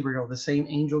angel Gabriel, the same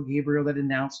angel Gabriel that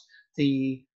announced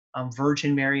the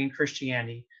Virgin Mary in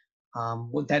Christianity,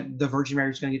 that the Virgin Mary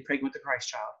was going to get pregnant with the Christ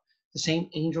child, the same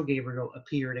angel Gabriel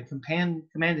appeared and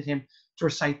commanded him to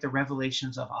recite the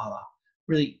revelations of Allah.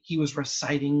 Really, he was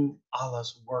reciting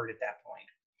Allah's word at that point.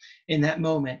 In that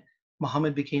moment,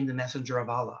 Muhammad became the messenger of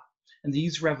Allah. And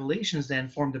these revelations then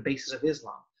formed the basis of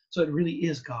Islam. So it really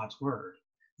is God's word.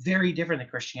 Very different than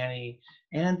Christianity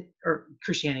and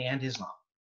Islam,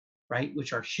 right?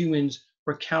 Which are humans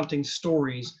recounting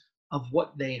stories of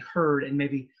what they heard and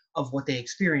maybe of what they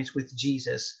experienced with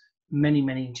Jesus many,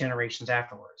 many generations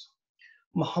afterwards.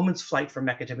 Muhammad's flight from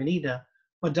Mecca to Medina,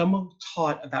 Muhammad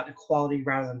taught about equality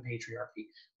rather than patriarchy,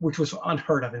 which was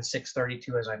unheard of in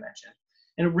 632, as I mentioned.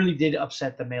 And it really did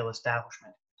upset the male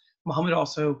establishment. Muhammad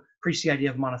also preached the idea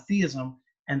of monotheism,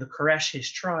 and the Quraysh,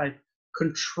 his tribe,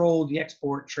 controlled the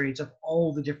export trades of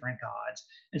all the different gods.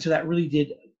 And so that really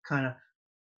did kind of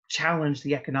challenge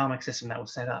the economic system that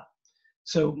was set up.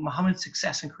 So Muhammad's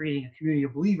success in creating a community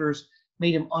of believers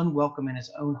made him unwelcome in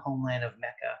his own homeland of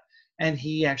Mecca. And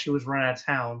he actually was run out of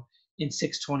town in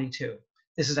 622.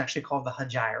 This is actually called the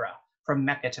Hijra, from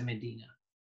Mecca to Medina.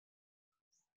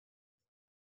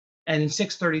 And in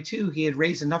 632, he had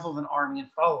raised enough of an army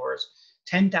and followers,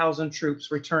 10,000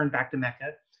 troops returned back to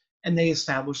Mecca, and they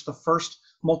established the first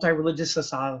multi-religious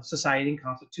society and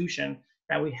constitution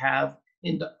that we have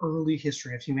in the early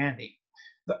history of humanity.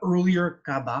 The earlier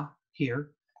Kaaba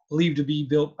here, believed to be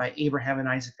built by Abraham and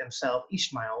Isaac themselves,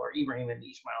 Ishmael, or Ibrahim and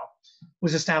Ishmael,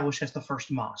 was established as the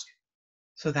first mosque.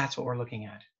 So that's what we're looking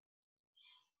at.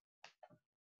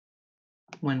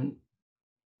 When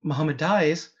Muhammad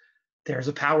dies, there's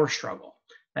a power struggle.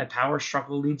 That power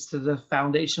struggle leads to the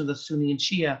foundation of the Sunni and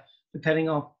Shia, depending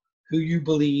on who you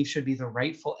believe should be the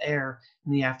rightful heir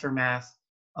in the aftermath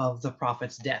of the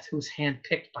prophet's death, who was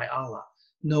handpicked by Allah.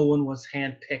 No one was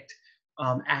handpicked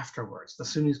afterwards. The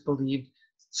Sunnis believed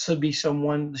should be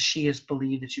someone, the Shias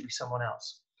believed it should be someone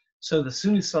else. So the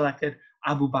Sunnis selected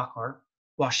Abu Bakr,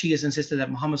 while Shias insisted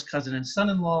that Muhammad's cousin and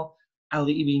son-in-law,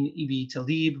 Ali ibn Abi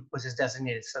Talib, was his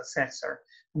designated successor.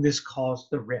 And this caused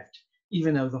the rift,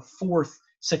 even though the fourth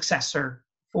successor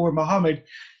for Muhammad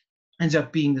ends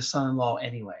up being the son-in-law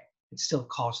anyway. It still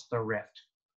caused the rift.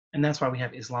 And that's why we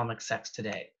have Islamic sects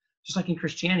today. Just like in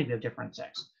Christianity, we have different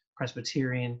sects: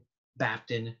 Presbyterian,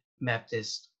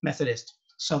 Baptist, Methodist,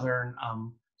 Southern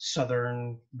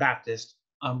Baptist,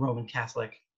 Roman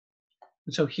Catholic.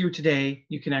 And so here today,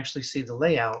 you can actually see the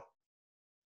layout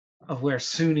of where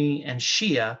Sunni and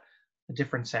Shia, the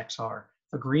different sects, are.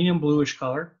 The green and bluish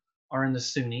color are in the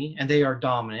Sunni, and they are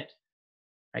dominant,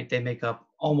 right? They make up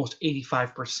almost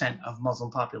 85% of Muslim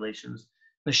populations.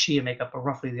 The Shia make up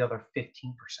roughly the other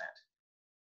 15%.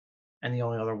 And the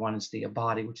only other one is the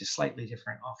Abadi, which is slightly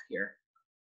different off here,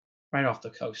 right off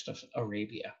the coast of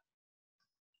Arabia.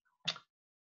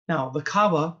 Now, the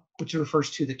Kaaba, which refers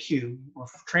to the cube, or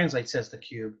translates as the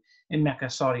cube, in Mecca,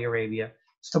 Saudi Arabia,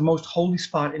 It's the most holy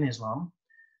spot in Islam,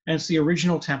 and it's the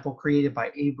original temple created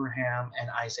by Abraham and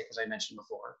Isaac, as I mentioned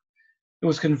before. It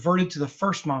was converted to the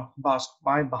first mosque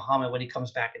by Muhammad when he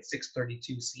comes back in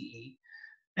 632 CE.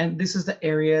 And this is the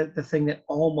area, the thing that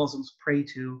all Muslims pray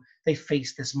to. They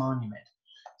face this monument.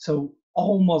 So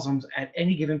all Muslims at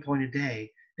any given point of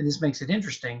day, and this makes it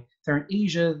interesting, they're in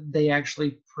Asia, they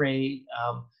actually pray,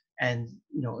 and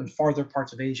in farther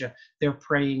parts of Asia, they're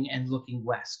praying and looking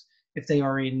west. If they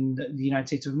are in the United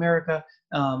States of America,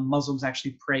 Muslims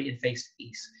actually pray and face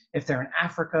east. If they're in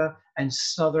Africa and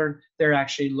southern, they're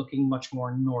actually looking much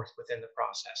more north within the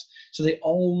process. So they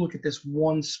all look at this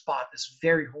one spot, this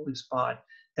very holy spot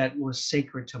that was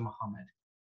sacred to Muhammad.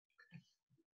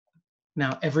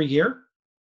 Now, every year,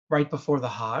 right before the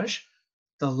Hajj,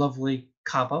 the lovely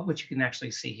Kaaba, which you can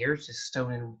actually see here, it's a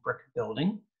stone and brick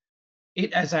building.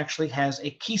 It actually has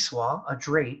a kiswa, a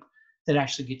drape, that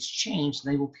actually gets changed,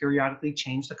 and they will periodically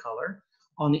change the color.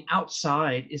 On the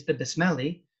outside is the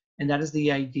Bismillah, and that is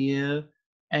the idea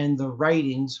and the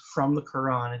writings from the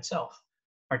Quran itself,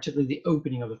 particularly the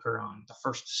opening of the Quran, the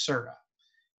first surah.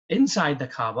 Inside the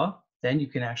Kaaba, then you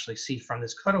can actually see from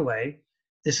this cutaway,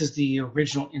 this is the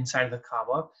original inside of the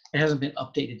Kaaba. It hasn't been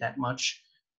updated that much,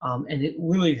 and it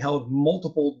really held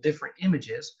multiple different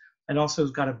images, and also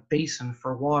has got a basin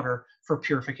for water for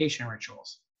purification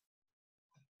rituals.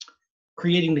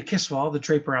 Creating the kiswa, the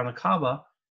drape around the Kaaba,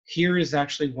 here is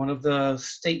actually one of the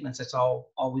statements that's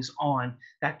always on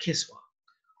that kiswa.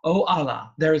 O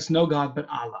Allah, there is no God but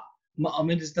Allah.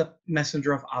 Muhammad is the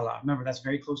messenger of Allah. Remember, that's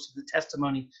very close to the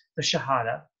testimony, the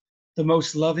Shahada. The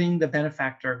most loving, the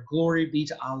benefactor. Glory be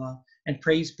to Allah, and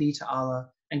praise be to Allah,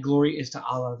 and glory is to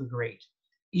Allah the Great.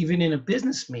 Even in a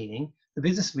business meeting,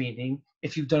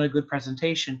 if you've done a good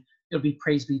presentation, it'll be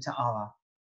praise be to Allah.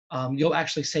 You'll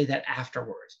actually say that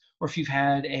afterwards. Or if you've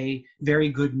had a very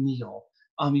good meal,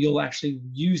 you'll actually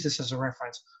use this as a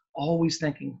reference, always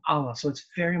thanking Allah. So it's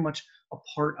very much a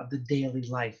part of the daily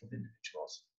life of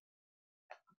individuals.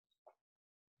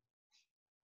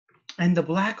 And the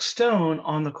black stone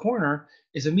on the corner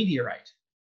is a meteorite.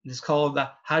 It is called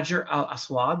the Hajar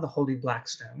al-Aswad, the holy black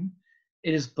stone.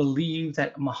 It is believed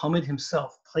that Muhammad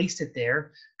himself placed it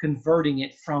there, converting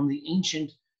it from the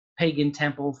ancient pagan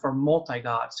temple for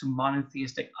multi-gods to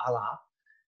monotheistic Allah.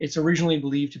 It's originally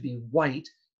believed to be white,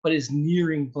 but is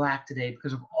nearing black today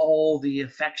because of all the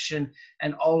affection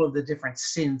and all of the different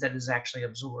sins that is actually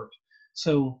absorbed.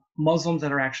 So Muslims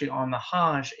that are actually on the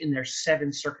Hajj in their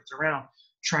 7 circuits around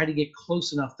try to get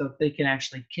close enough that they can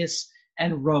actually kiss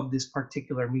and rub this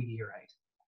particular meteorite.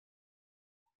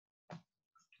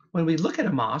 When we look at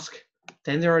a mosque,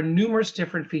 then there are numerous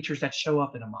different features that show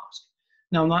up in a mosque.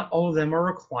 Now, not all of them are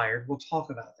required. We'll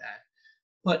talk about that.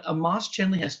 But a mosque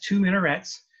generally has 2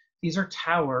 minarets. These are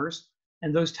towers,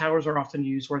 and those towers are often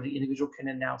used where the individual can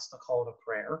announce the call to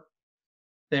prayer.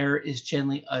 There is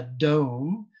generally a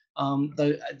dome.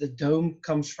 The dome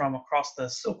comes from across the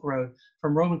Silk Road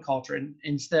from Roman culture, and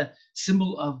it's the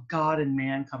symbol of God and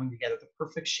man coming together. The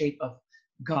perfect shape of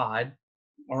God,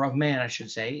 or of man, I should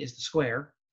say, is the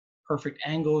square. Perfect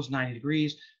angles, 90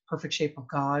 degrees, perfect shape of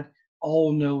God,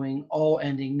 all knowing, all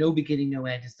ending, no beginning, no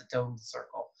end is the dome, the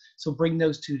circle. So bring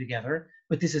those 2 together,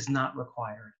 but this is not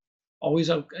required. Always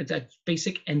a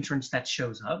basic entrance that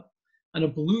shows up. An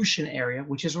ablution area,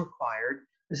 which is required.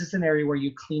 This is an area where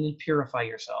you clean and purify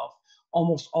yourself.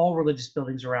 Almost all religious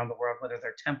buildings around the world, whether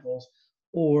they're temples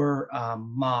or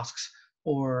mosques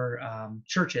or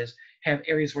churches, have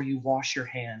areas where you wash your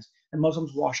hands. And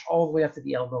Muslims wash all the way up to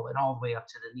the elbow and all the way up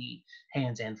to the knee,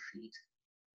 hands and feet.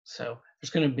 So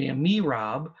there's going to be a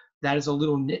mihrab. That is a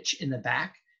little niche in the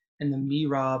back. And the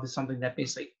mihrab is something that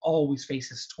basically always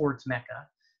faces towards Mecca.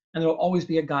 And there will always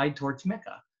be a guide towards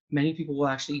Mecca. Many people will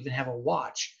actually even have a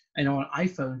watch. I know on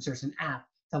iPhones, there's an app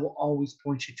that will always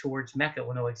point you towards Mecca.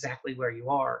 Will know exactly where you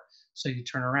are, so you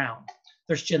turn around.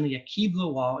 There's generally a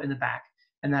Qibla wall in the back,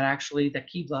 and that actually, the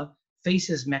Qibla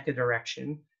faces Mecca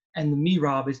direction, and the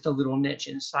mihrab is the little niche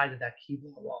inside of that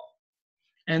Qibla wall.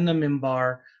 And the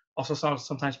minbar, also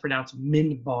sometimes pronounced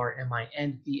minbar,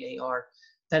 M-I-N-B-A-R,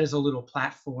 that is a little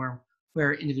platform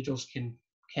where individuals can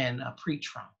preach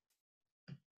from.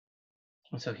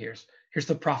 And so here's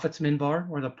the Prophet's minbar,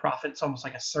 where the Prophet's almost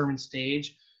like a sermon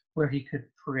stage where he could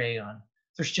pray on.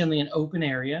 There's generally an open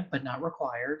area, but not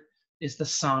required, is the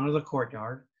sauna or the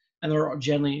courtyard. And there are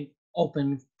generally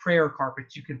open prayer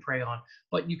carpets you can pray on,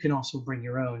 but you can also bring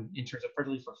your own in terms of,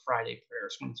 particularly for Friday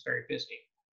prayers when it's very busy.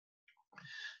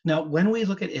 Now, when we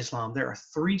look at Islam, there are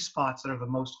 3 spots that are the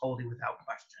most holy without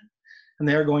question. And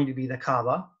they are going to be the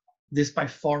Kaaba. This by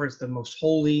far is the most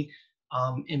holy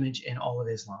image in all of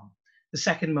Islam. The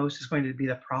second most is going to be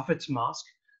the Prophet's Mosque,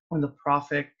 when the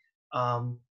prophet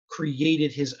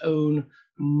created his own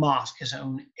mosque, his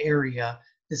own area.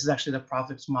 This is actually the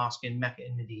prophet's mosque in Mecca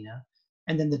and Medina.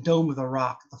 And then the Dome of the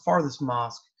Rock, the farthest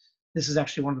mosque. This is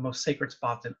actually one of the most sacred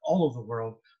spots in all of the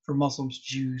world for Muslims,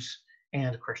 Jews,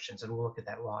 and Christians. And we'll look at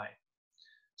that why.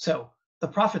 So the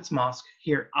prophet's mosque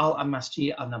here,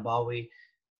 Al-Masjid al-Nabawi,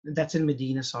 that's in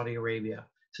Medina, Saudi Arabia.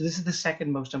 So this is the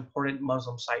second most important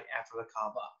Muslim site after the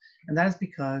Kaaba. And that is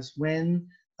because when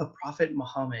the Prophet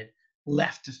Muhammad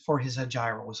left for his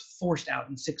Hijrah, was forced out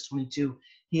in 622,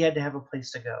 he had to have a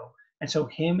place to go. And so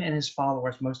him and his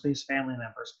followers, mostly his family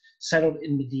members, settled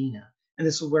in Medina. And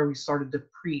this is where we started to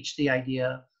preach the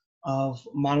idea of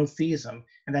monotheism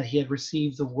and that he had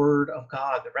received the word of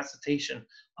God, the recitation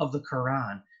of the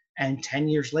Quran. And 10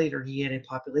 years later, he had a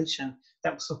population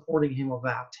that was supporting him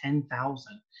about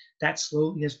 10,000. That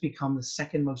slowly has become the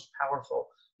second most powerful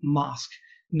mosque,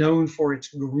 known for its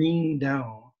green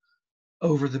dome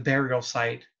over the burial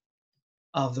site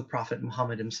of the Prophet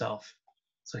Muhammad himself.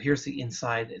 So here's the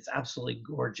inside. It's absolutely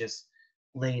gorgeous,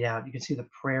 laid out. You can see the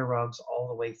prayer rugs all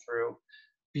the way through.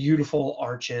 Beautiful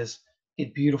arches,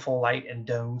 get beautiful light and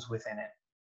domes within it.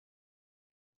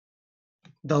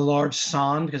 The large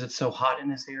sawn, because it's so hot in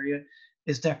this area,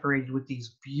 is decorated with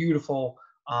these beautiful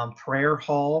prayer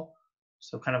hall.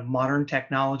 So kind of modern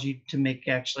technology to make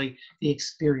actually the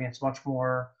experience much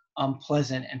more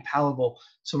pleasant and palatable.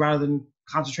 So rather than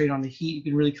concentrate on the heat, you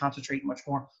can really concentrate much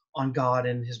more on God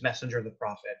and his messenger, the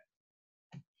prophet.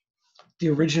 The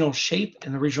original shape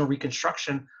and the original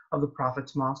reconstruction of the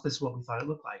prophet's mosque, this is what we thought it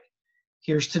looked like.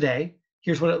 Here's today.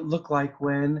 Here's what it looked like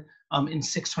when in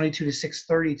 622 to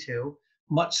 632,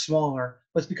 much smaller,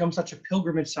 but it's become such a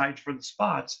pilgrimage site for the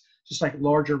spots, just like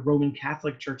larger Roman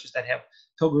Catholic churches that have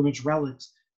pilgrimage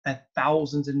relics, that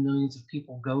thousands and millions of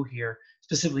people go here,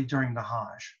 specifically during the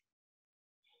Hajj.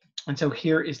 And so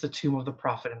here is the tomb of the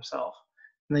prophet himself.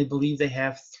 And they believe they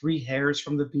have 3 hairs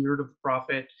from the beard of the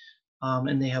prophet,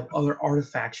 and they have other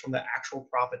artifacts from the actual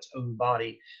prophet's own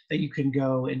body that you can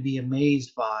go and be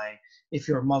amazed by if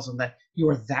you're a Muslim, that you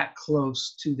are that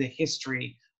close to the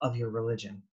history of your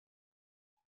religion.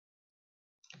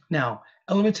 Now,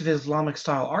 elements of Islamic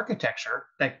style architecture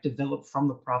that develop from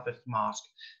the Prophet's mosque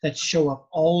that show up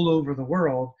all over the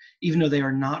world, even though they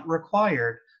are not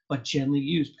required, but generally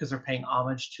used because they're paying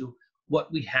homage to what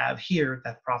we have here,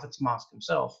 that Prophet's mosque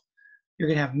himself. You're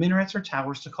going to have minarets or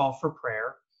towers to call for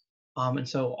prayer. And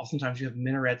so oftentimes you have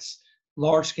minarets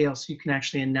large scale so you can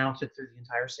actually announce it through the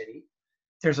entire city.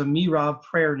 There's a mihrab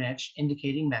prayer niche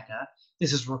indicating Mecca.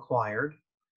 This is required.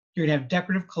 You're going to have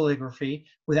decorative calligraphy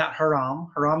without haram.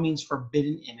 Haram means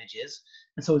forbidden images.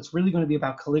 And so it's really going to be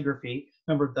about calligraphy.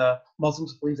 Remember, the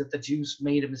Muslims believe that the Jews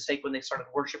made a mistake when they started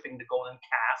worshiping the golden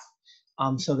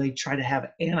calf. So they try to have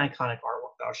an iconic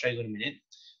artwork that I'll show you in a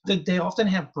minute. They often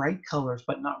have bright colors,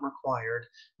 but not required,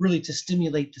 really to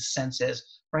stimulate the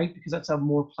senses, right? Because that's a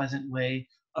more pleasant way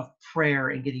of prayer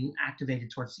and getting you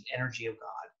activated towards the energy of God.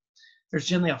 There's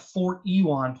generally a 4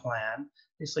 Iwan plan,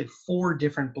 basically 4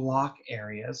 different block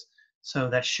areas, so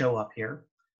that show up here.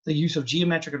 The use of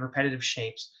geometric and repetitive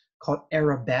shapes called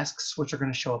arabesques, which are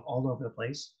going to show up all over the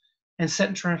place, and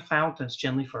center fountains,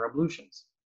 generally for ablutions.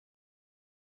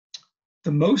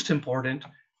 The most important,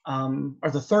 or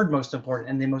the third most important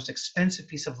and the most expensive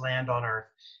piece of land on earth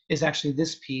is actually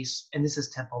this piece, and this is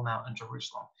Temple Mount in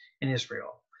Jerusalem, in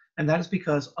Israel. And that is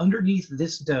because underneath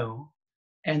this dome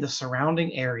and the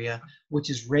surrounding area, which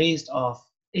is raised off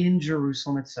in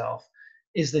Jerusalem itself,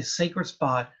 is the sacred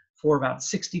spot for about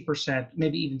 60%,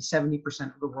 maybe even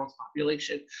 70% of the world's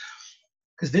population.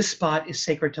 Because this spot is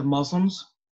sacred to Muslims,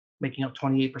 making up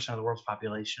 28% of the world's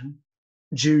population,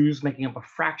 Jews making up a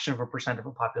fraction of a percent of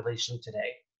the population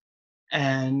today,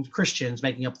 and Christians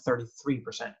making up 33%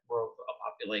 world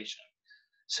population.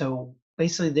 So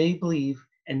basically they believe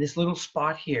in this little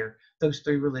spot here, those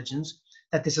 3 religions,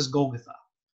 that this is Golgotha.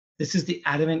 This is the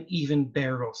Adam and Eve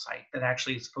burial site that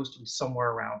actually is supposed to be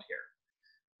somewhere around here.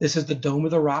 This is the Dome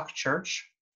of the Rock Church.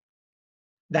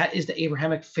 That is the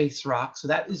Abrahamic Faith's rock. So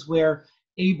that is where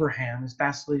Abraham is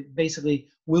basically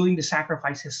willing to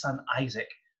sacrifice his son Isaac,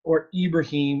 or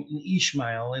Ibrahim and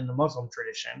Ishmael in the Muslim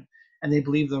tradition. And they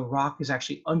believe the rock is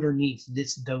actually underneath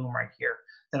this dome right here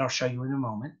that I'll show you in a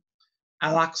moment.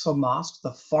 Al-Aqsa Mosque,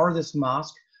 the farthest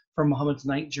mosque from Muhammad's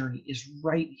night journey, is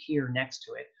right here next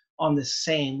to it, on the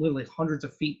same, literally hundreds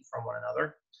of feet from one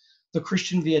another. The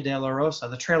Christian Via Dolorosa,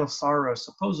 the Trail of Sorrows,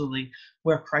 supposedly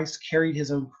where Christ carried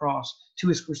his own cross to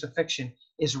his crucifixion,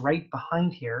 is right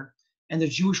behind here. And the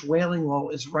Jewish Wailing Wall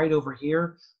is right over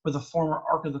here, where the former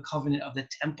Ark of the Covenant of the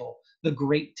temple, the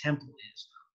Great Temple, is,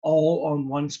 all on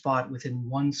one spot within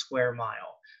 1 square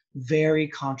mile. Very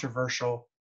controversial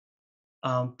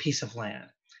piece of land.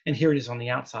 And here it is on the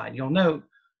outside. You'll note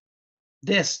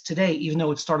this today, even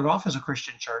though it started off as a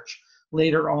Christian church,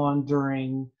 later on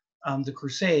during the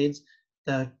Crusades,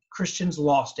 the Christians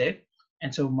lost it.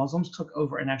 And so Muslims took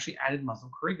over and actually added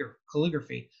Muslim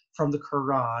calligraphy from the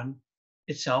Quran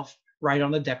itself right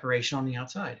on the decoration on the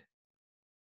outside.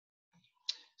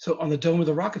 So on the Dome of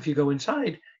the Rock, if you go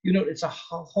inside, you note it's a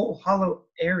whole hollow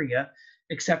area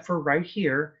except for right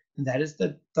here, and that is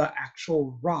the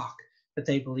actual rock that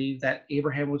they believe that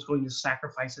Abraham was going to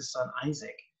sacrifice his son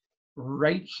Isaac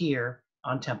right here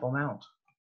on Temple Mount.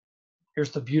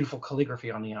 Here's the beautiful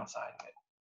calligraphy on the outside of it.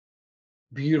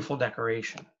 Beautiful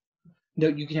decoration.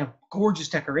 Note you can have gorgeous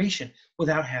decoration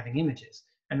without having images,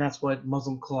 and that's what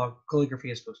Muslim calligraphy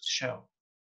is supposed to show.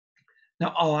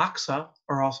 Now, Al-Aqsa,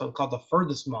 or also called the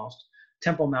furthest most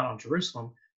Temple Mount on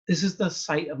Jerusalem, this is the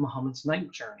site of Muhammad's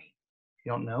night journey. If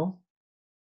you don't know,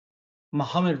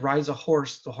 Muhammad rides a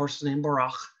horse, the horse is named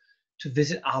Buraq, to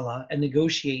visit Allah and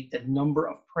negotiate the number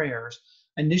of prayers.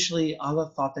 Initially,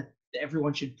 Allah thought that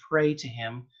everyone should pray to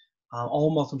him,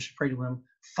 all Muslims should pray to him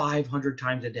 500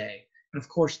 times a day. And of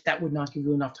course, that would not give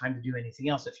you enough time to do anything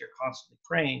else if you're constantly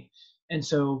praying. And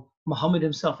so Muhammad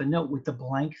himself, and note with the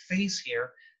blank face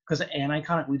here, because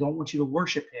aniconic, we don't want you to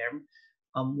worship him,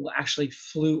 actually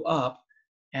flew up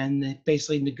and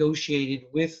basically negotiated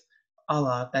with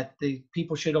Allah that the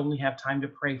people should only have time to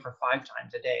pray for 5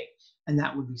 times a day, and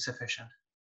that would be sufficient.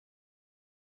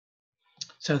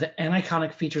 So the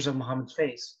aniconic features of Muhammad's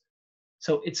face.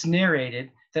 So it's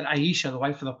narrated that Aisha, the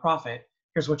wife of the Prophet,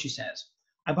 here's what she says.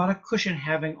 I bought a cushion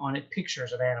having on it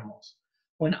pictures of animals.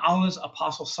 When Allah's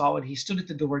apostle saw it, he stood at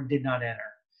the door and did not enter.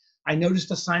 I noticed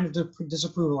a sign of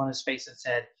disapproval on his face that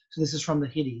said, so this is from the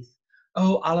Hadith,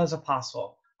 "Oh, Allah's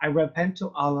apostle, I repent to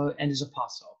Allah and his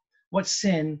apostle. What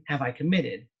sin have I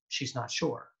committed?" She's not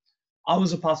sure.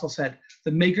 Allah's apostle said,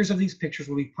 the makers of these pictures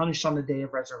will be punished on the day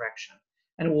of resurrection,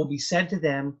 and it will be said to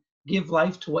them, give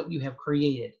life to what you have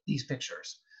created, these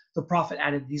pictures. The Prophet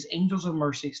added, these angels of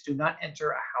mercy do not enter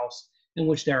a house in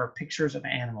which there are pictures of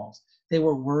animals. They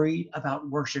were worried about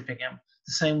worshiping him,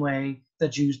 the same way the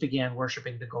Jews began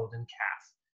worshiping the golden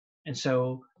calf. And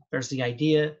so there's the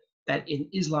idea that in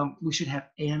Islam, we should have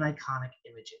aniconic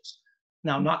images.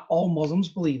 Now, not all Muslims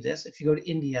believe this. If you go to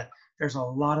India, there's a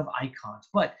lot of icons,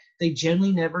 but they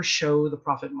generally never show the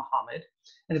Prophet Muhammad.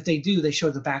 And if they do, they show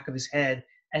the back of his head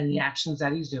and the actions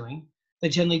that he's doing. They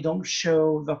generally don't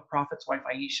show the Prophet's wife,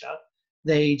 Aisha.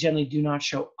 They generally do not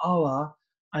show Allah.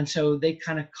 And so they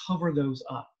kind of cover those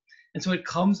up. And so it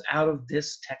comes out of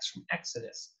this text from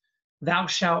Exodus. Thou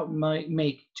shalt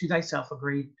make to thyself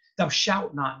thou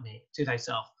shalt not make to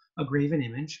thyself a graven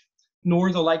image,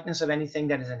 nor the likeness of anything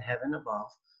that is in heaven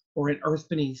above, or in earth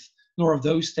beneath, nor of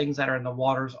those things that are in the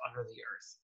waters under the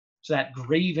earth. So that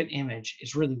graven image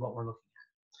is really what we're looking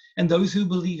at. And those who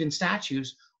believe in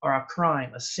statues are a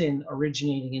crime, a sin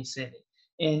originating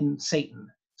in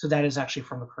Satan. So that is actually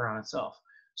from the Quran itself.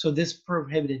 So this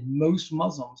prohibited most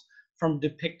Muslims from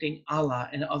depicting Allah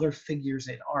and other figures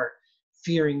in art,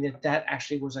 fearing that that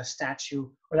actually was a statue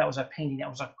or that was a painting, that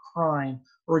was a crime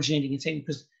originating in Satan,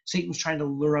 because Satan was trying to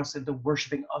lure us into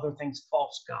worshiping other things,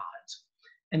 false gods.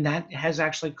 And that has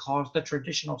actually caused the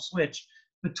traditional switch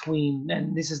between,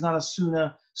 and this is not a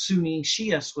Sunni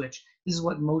Shia switch, this is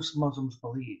what most Muslims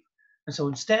believe. And so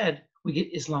instead, we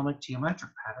get Islamic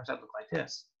geometric patterns that look like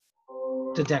this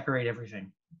to decorate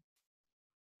everything.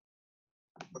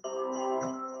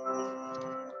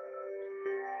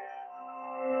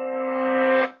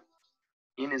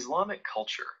 In Islamic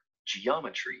culture,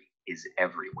 geometry is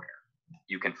everywhere.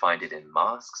 You can find it in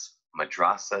mosques,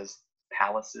 madrasas,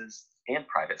 palaces, and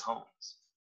private homes.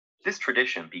 This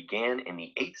tradition began in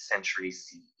the 8th century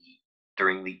CE,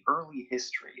 during the early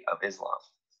history of Islam,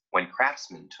 when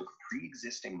craftsmen took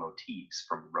pre-existing motifs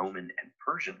from Roman and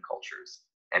Persian cultures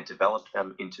and developed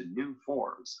them into new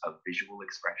forms of visual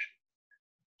expression.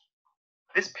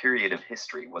 This period of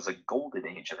history was a golden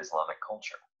age of Islamic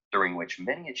culture, during which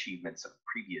many achievements of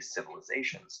previous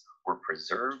civilizations were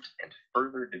preserved and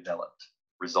further developed,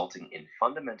 resulting in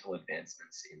fundamental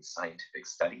advancements in scientific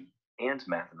study and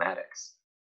mathematics.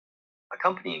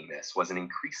 Accompanying this was an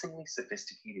increasingly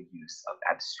sophisticated use of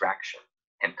abstraction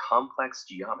and complex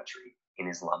geometry in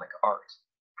Islamic art,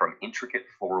 from intricate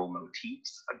floral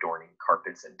motifs adorning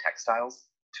carpets and textiles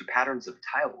to patterns of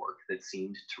tile work that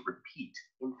seemed to repeat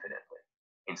infinitely,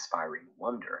 inspiring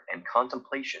wonder and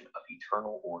contemplation of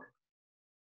eternal order.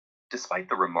 Despite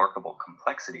the remarkable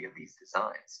complexity of these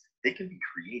designs, they can be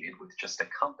created with just a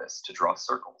compass to draw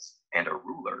circles and a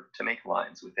ruler to make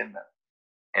lines within them.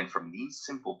 And from these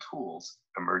simple tools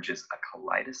emerges a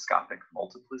kaleidoscopic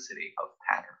multiplicity of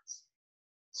patterns.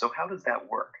 So how does that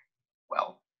work?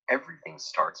 Well, everything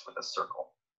starts with a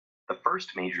circle. The first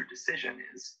major decision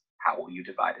is, how will you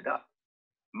divide it up?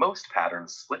 Most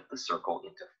patterns split the circle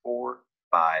into 4,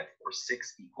 5, or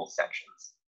 6 equal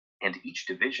sections, and each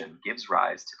division gives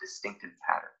rise to distinctive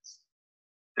patterns.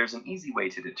 There's an easy way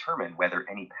to determine whether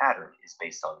any pattern is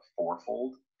based on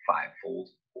 4-fold, 5-fold,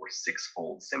 or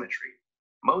 6-fold symmetry.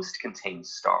 Most contain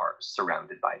stars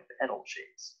surrounded by petal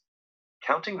shapes.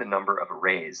 Counting the number of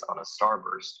rays on a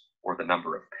starburst, or the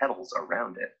number of petals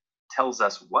around it, tells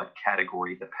us what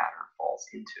category the pattern falls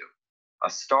into. A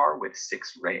star with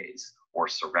 6 rays, or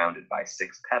surrounded by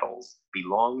 6 petals,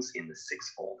 belongs in the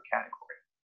 6-fold category.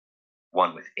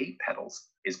 One with 8 petals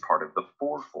is part of the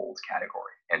 4-fold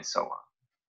category, and so on.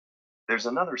 There's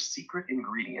another secret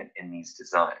ingredient in these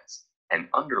designs, an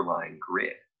underlying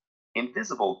grid.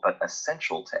 Invisible but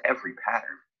essential to every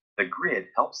pattern, the grid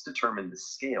helps determine the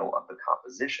scale of the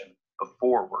composition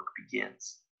before work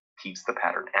begins, keeps the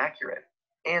pattern accurate,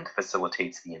 and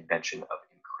facilitates the invention of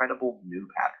incredible new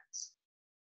patterns.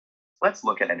 Let's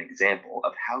look at an example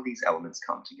of how these elements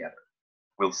come together.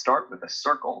 We'll start with a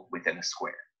circle within a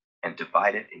square and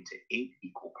divide it into 8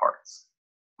 equal parts.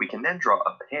 We can then draw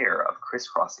a pair of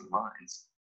crisscrossing lines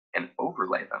and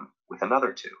overlay them with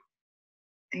another 2.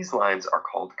 These lines are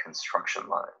called construction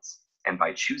lines, and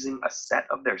by choosing a set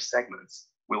of their segments,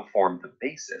 we'll form the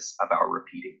basis of our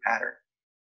repeating pattern.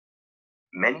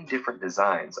 Many different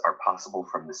designs are possible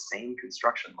from the same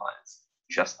construction lines,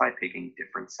 just by picking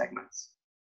different segments.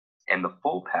 And the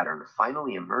full pattern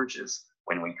finally emerges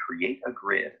when we create a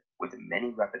grid with many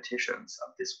repetitions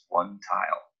of this one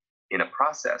tile, in a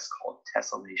process called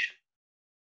tessellation.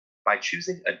 By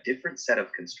choosing a different set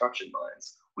of construction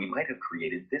lines, we might have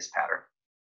created this pattern,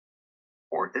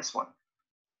 or this one.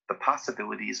 The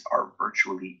possibilities are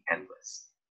virtually endless.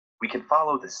 We can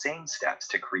follow the same steps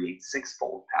to create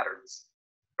 6-fold patterns.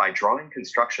 By drawing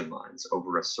construction lines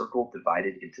over a circle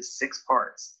divided into 6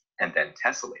 parts, and then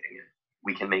tessellating it,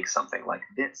 we can make something like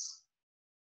this.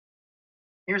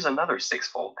 Here's another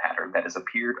 6-fold pattern that has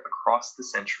appeared across the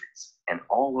centuries and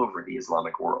all over the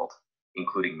Islamic world,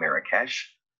 including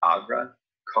Marrakesh, Agra,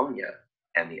 Konya,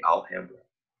 and the Alhambra.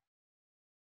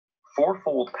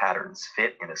 4-fold patterns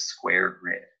fit in a square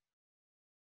grid,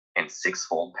 and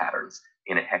 6-fold patterns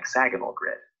in a hexagonal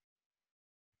grid.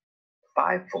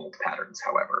 5-fold patterns,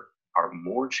 however, are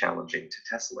more challenging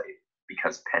to tessellate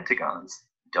because pentagons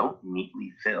don't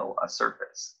neatly fill a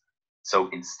surface. So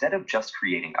instead of just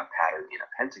creating a pattern in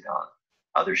a pentagon,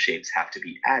 other shapes have to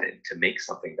be added to make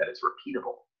something that is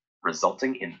repeatable,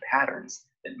 resulting in patterns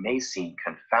that may seem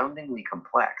confoundingly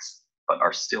complex, but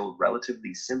are still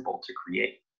relatively simple to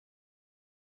create.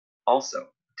 Also,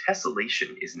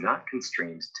 tessellation is not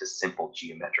constrained to simple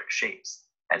geometric shapes,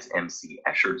 as M.C.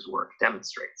 Escher's work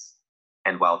demonstrates.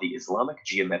 And while the Islamic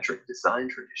geometric design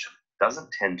tradition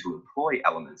doesn't tend to employ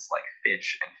elements like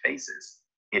fish and faces,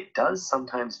 it does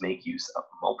sometimes make use of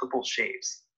multiple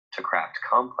shapes to craft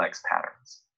complex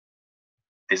patterns.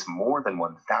 This more than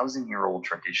 1,000-year-old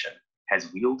tradition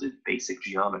has wielded basic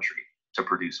geometry to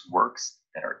produce works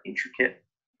that are intricate,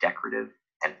 decorative,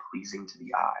 and pleasing to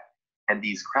the eye. And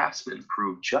these craftsmen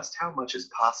prove just how much is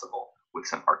possible with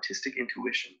some artistic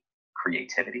intuition,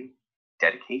 creativity,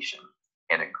 dedication,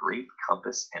 and a great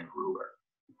compass and ruler.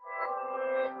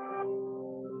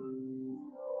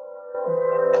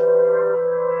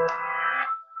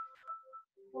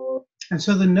 And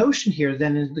so the notion here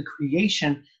then is the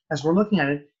creation, as we're looking at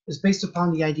it, is based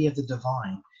upon the idea of the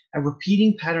divine, a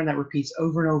repeating pattern that repeats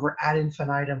over and over ad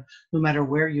infinitum, no matter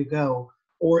where you go,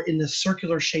 or in the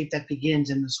circular shape that begins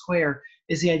in the square,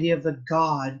 is the idea of the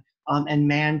God and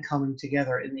man coming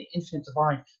together in the infinite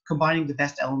divine, combining the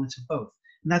best elements of both.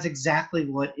 And that's exactly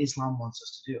what Islam wants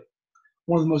us to do.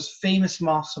 One of the most famous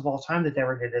mosques of all time that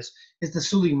ever did this is the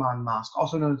Suleiman Mosque,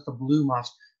 also known as the Blue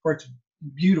Mosque, for its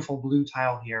beautiful blue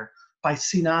tile here, by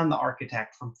Sinan the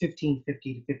architect from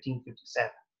 1550 to 1557.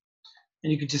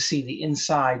 And you can just see the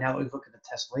inside, now that we look at the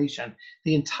tessellation,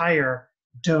 the entire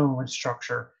dome and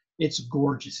structure, it's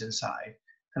gorgeous inside.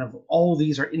 Kind of all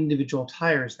these are individual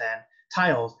tiles that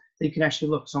you can actually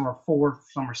look. Some are 4,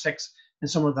 some are 6, and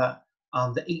some are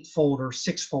the 8-fold or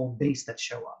 6-fold base that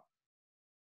show up.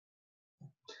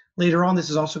 Later on, this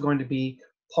is also going to be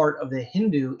part of the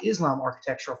Hindu Islam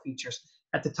architectural features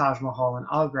at the Taj Mahal in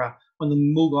Agra when the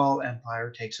Mughal Empire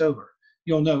takes over.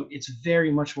 You'll note it's very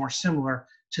much more similar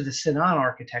to the Sinan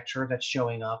architecture that's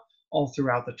showing up all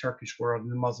throughout the Turkish world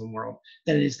and the Muslim world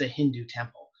than it is the Hindu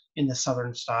temple in the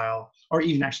southern style, or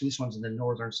even actually this one's in the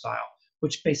northern style,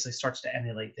 which basically starts to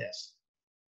emulate this.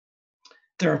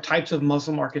 There are types of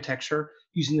Muslim architecture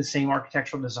using the same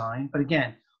architectural design, but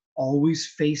again, always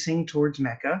facing towards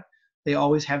Mecca. They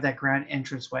always have that grand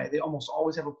entranceway. They almost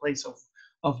always have a place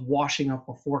of washing up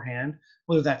beforehand,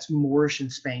 whether that's Moorish in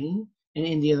Spain, in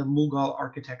India, the Mughal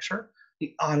architecture,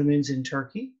 the Ottomans in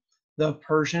Turkey, the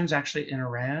Persians actually in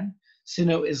Iran,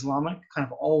 Sino-Islamic kind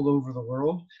of all over the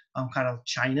world, kind of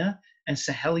China, and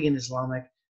Sahelian Islamic,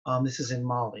 this is in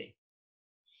Mali.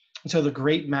 And so the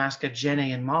Great Mosque at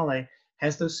Djenné in Mali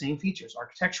has those same features,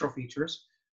 architectural features,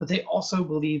 but they also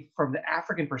believe from the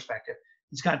African perspective,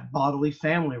 it's got bodily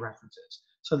family references.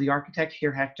 So the architect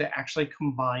here had to actually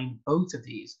combine both of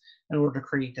these in order to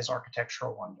create this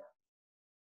architectural wonder.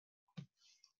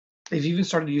 They've even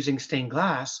started using stained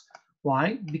glass.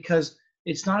 Why? Because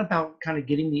it's not about kind of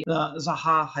getting the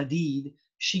Zaha Hadid.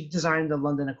 She designed the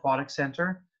London Aquatic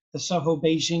Center, the Soho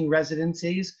Beijing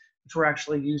residencies, which were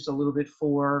actually used a little bit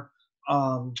for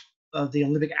the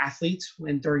Olympic athletes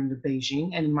during the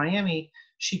Beijing. And in Miami,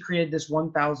 she created this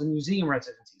 1,000 museum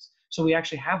residencies. So we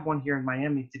actually have one here in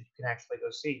Miami that you can actually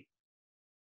go see.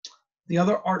 The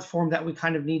other art form that we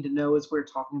kind of need to know as we're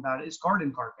talking about is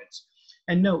garden carpets.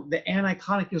 And note, the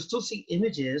aniconic, you'll still see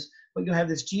images, but you'll have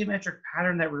this geometric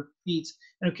pattern that repeats,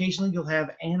 and occasionally you'll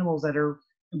have animals that are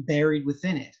buried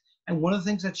within it. And one of the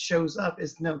things that shows up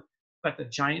is, note, got the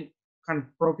giant kind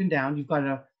of broken down, you've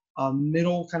got a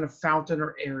middle kind of fountain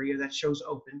or area that shows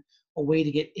open, a way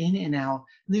to get in and out.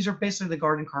 And these are basically the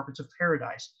garden carpets of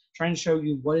paradise, trying to show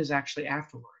you what is actually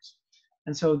afterwards.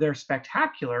 And so they're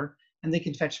spectacular, and they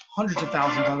can fetch hundreds of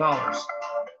thousands of dollars.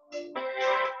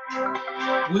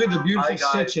 Look at the beautiful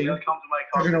stitching.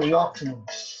 We're going to walk to them.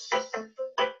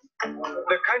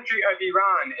 The country of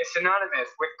Iran is synonymous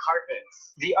with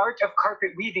carpets. The art of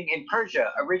carpet weaving in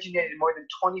Persia originated more than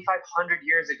 2,500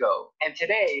 years ago. And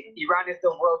today, Iran is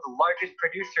the world's largest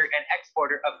producer and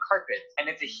exporter of carpets, and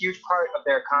it's a huge part of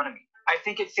their economy. I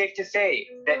think it's safe to say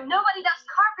that nobody does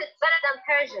carpets better than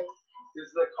Persians. This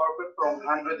is a carpet from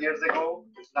 100 years ago.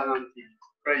 It's an antique,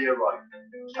 prayer rug,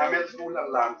 camel's wool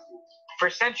and lamb's wool. For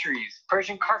centuries,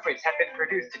 Persian carpets have been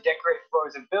produced to decorate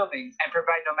floors of buildings and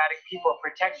provide nomadic people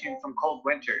protection from cold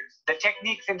winters. The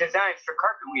techniques and designs for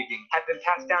carpet weaving have been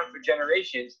passed down for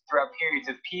generations throughout periods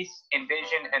of peace,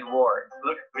 invasion, and war.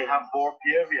 Look, we have warp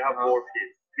here, we have warp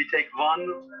here. We take one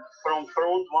from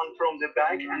front, one from the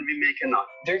back, and we make a knot.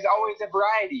 There's always a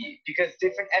variety because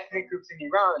different ethnic groups in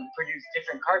Iran produce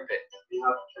different carpets. We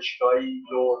have Kashgai,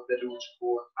 Lord,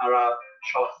 Baluchpur, Arab,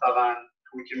 Shah Savan,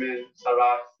 Turkmen,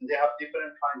 Saras. They have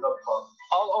different kinds of carpets.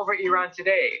 All over Iran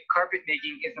today, carpet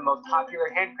making is the most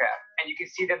popular handcraft, and you can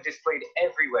see them displayed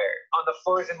everywhere, on the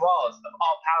floors and walls of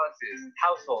all palaces,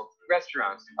 households,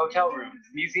 restaurants, hotel rooms,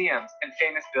 museums, and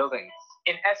famous buildings.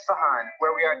 In Esfahan,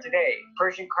 where we are today,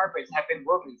 Persian carpets have been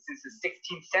woven since the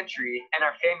 16th century and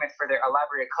are famous for their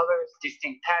elaborate colors,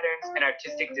 distinct patterns, and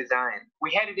artistic design.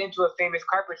 We headed into a famous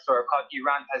carpet store called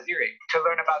Iran Pazirik to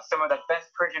learn about some of the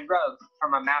best Persian rugs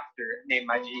from a master named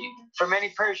Majid. For many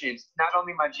Persians, not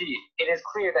only Majid, it is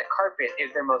clear that carpet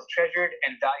is their most treasured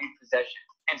and valued possession.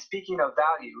 And speaking of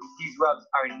value, these rugs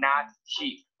are not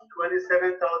cheap.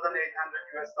 $27,800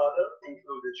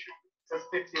 included shipping. Just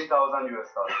 $15,000.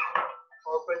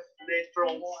 Carpet made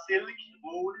from silk,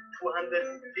 wool,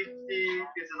 250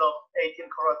 pieces of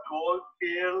 18-karat gold,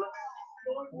 pearl.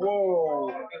 Whoa!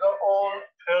 These are all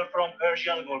pearl from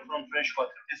Persian gold, from fresh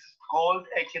water. This is gold,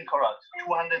 18 karat,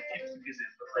 250 pieces,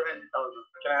 70,000.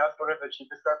 Can I ask what are the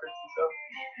cheapest carpets you sell?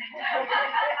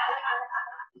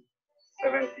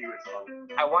 70 US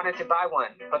dollars. I wanted to buy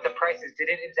one, but the prices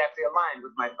didn't exactly align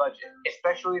with my budget,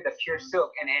 especially the pure silk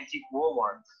and antique wool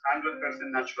ones. 100%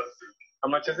 natural silk. How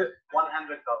much is it?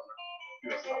 100,000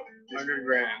 US dollars. 100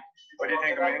 grand. What do you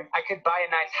think, man? I could buy a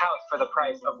nice house for the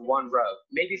price of one rug.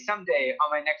 Maybe someday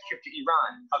on my next trip to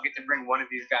Iran, I'll get to bring one of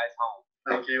these guys home.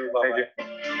 Thank you.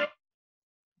 Bye-bye.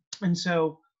 And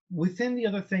so within the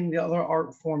other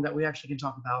art form that we actually can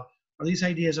talk about are these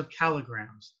ideas of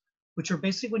calligrams, which are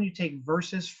basically when you take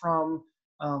verses from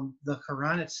the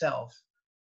Quran itself,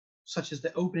 such as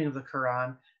the opening of the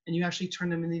Quran, and you actually turn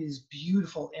them into these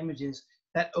beautiful images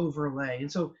that overlay. And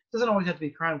so it doesn't always have to be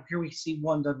Quran. Here we see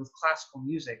one done with classical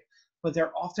music, but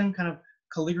they're often kind of,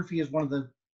 calligraphy is one of the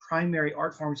primary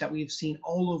art forms that we've seen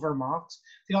all over mosques.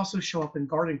 They also show up in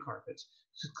garden carpets.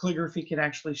 So calligraphy can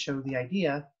actually show the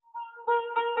idea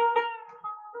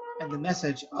and the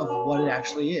message of what it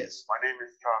actually is. My name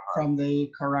is Taha. From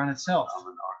the Quran itself. I'm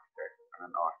an architect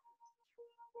and an artist.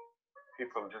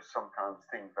 People just sometimes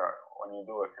think that when you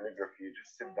do a calligraphy, you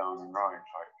just sit down and write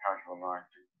like casual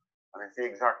writing. And it's the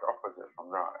exact opposite from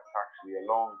that. It's actually a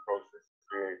long process to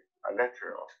create a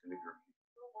letter of calligraphy.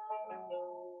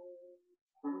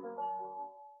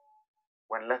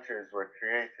 When letters were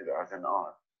created as an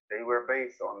art, they were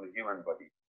based on the human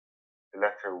body. The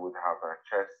letter would have a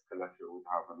chest, the letter would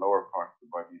have a lower part of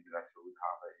the body, the letter would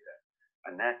have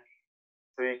a neck.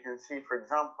 So you can see, for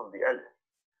example, the alif,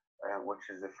 which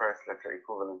is the first letter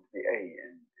equivalent to the A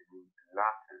in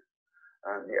Latin.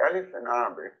 The alif in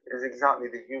Arabic is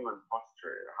exactly the human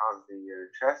posture. It has the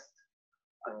chest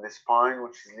and the spine,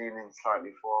 which is leaning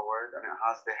slightly forward, and it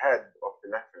has the head of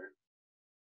the letter.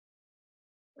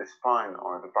 The spine,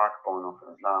 or the backbone of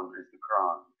Islam, is the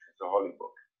Quran, which is the holy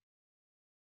book.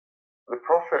 The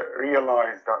Prophet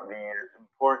realized that the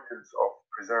importance of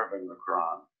preserving the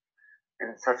Quran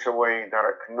in such a way that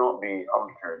it cannot be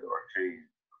altered or changed.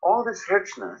 All this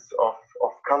richness of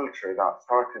culture that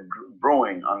started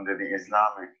brewing under the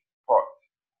Islamic pot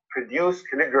produced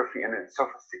calligraphy in its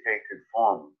sophisticated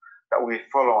form that we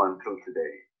follow until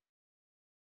today.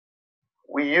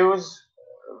 We use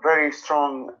very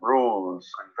strong rules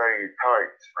and very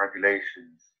tight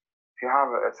regulations. If you have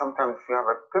sometimes if you have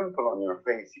a pimple on your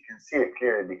face, you can see it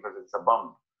clearly because it's a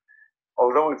bump,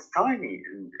 although it's tiny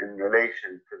in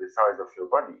relation to the size of your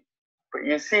body. But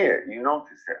you see it, you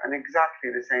notice it, and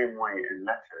exactly the same way in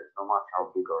letters, no matter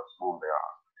how big or small they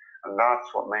are. And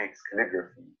that's what makes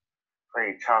calligraphy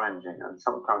very challenging, and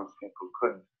sometimes people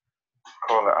could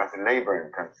call it as a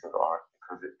labor-intensive art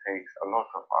because it takes a lot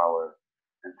of hours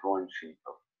into one sheet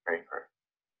of paper.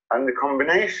 And the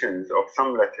combinations of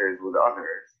some letters with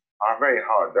others are very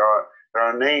hard. There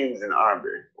are names in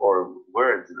Arabic or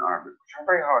words in Arabic which are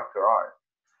very hard to write.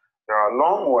 There are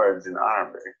long words in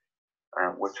Arabic,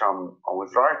 which I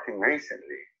was writing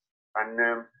recently.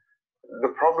 And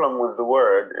the problem with the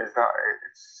word is that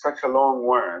it's such a long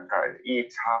word that it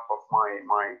eats half of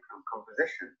my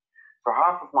composition. So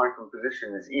half of my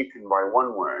composition is eaten by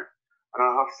one word, and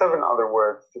I have 7 other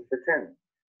words to fit in.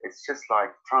 It's just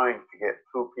like trying to get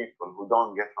 2 people who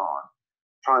don't get on,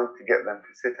 trying to get them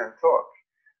to sit and talk.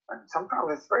 And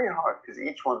sometimes it's very hard because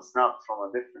each one snaps from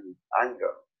a different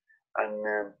angle.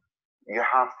 And you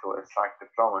have to, it's like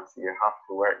diplomacy, you have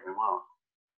to work them out.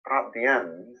 But at the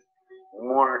end, the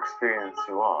more experienced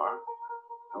you are,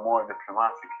 the more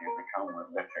diplomatic you become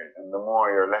with letters, and the more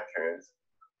your letters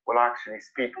will actually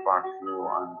speak back to you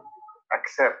and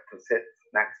accept to sit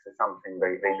next to something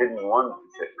they didn't want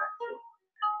to sit next to.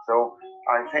 So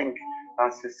I think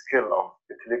that's the skill of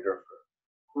the calligrapher.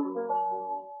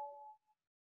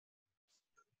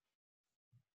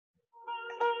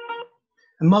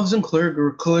 And Muslim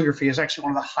calligraphy is actually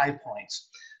one of the high points.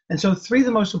 And so 3 of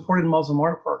the most important Muslim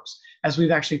artworks, as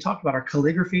we've actually talked about, are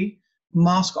calligraphy,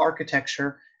 mosque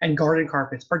architecture, and garden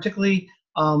carpets, particularly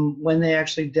when they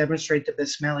actually demonstrate the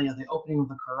Bismillah, the opening of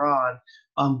the Quran,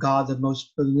 God the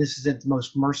most beneficent, the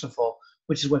most merciful,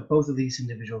 which is what both of these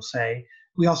individuals say.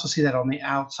 We also see that on the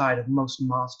outside of most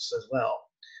mosques as well.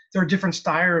 There are different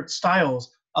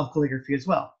styles of calligraphy as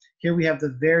well. Here we have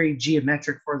the very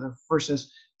geometric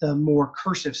versus the more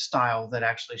cursive style that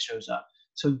actually shows up.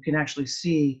 So you can actually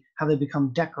see how they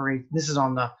become decorated. This is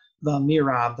on the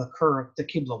mihrab, the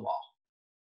Qibla wall.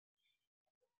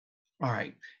 All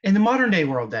right, in the modern day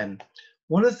world then,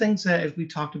 one of the things that, as we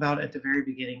talked about at the very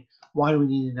beginning, why do we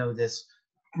need to know this,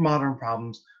 modern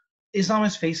problems, Islam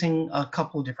is facing a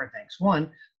couple of different things.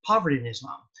 One, poverty in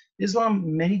Islam.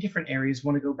 Islam, many different areas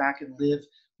want to go back and live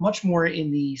much more in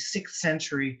the 6th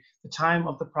century, the time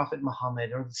of the Prophet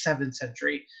Muhammad, or the 7th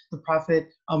century, the Prophet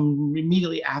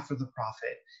immediately after the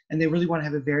Prophet. And they really want to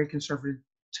have a very conservative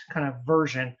kind of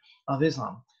version of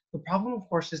Islam. The problem, of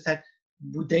course, is that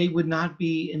they would not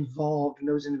be involved, and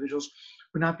those individuals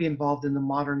would not be involved in the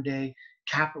modern day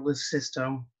capitalist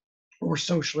system or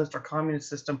socialist or communist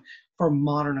system for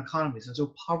modern economies. And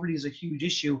so poverty is a huge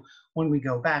issue when we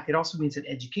go back. It also means that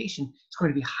education is going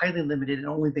to be highly limited and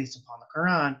only based upon the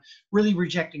Quran, really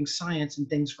rejecting science and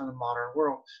things from the modern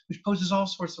world, which poses all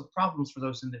sorts of problems for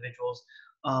those individuals,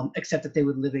 except that they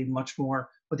would live a much more,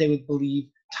 what they would believe,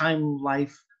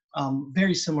 life,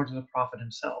 very similar to the Prophet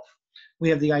himself. We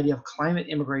have the idea of climate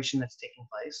immigration that's taking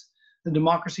place, the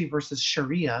democracy versus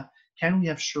Sharia. Can we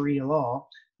have Sharia law?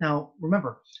 Now,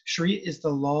 remember, Sharia is the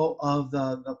law of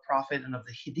the Prophet and of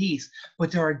the Hadith,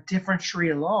 but there are different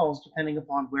Sharia laws depending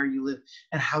upon where you live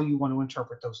and how you want to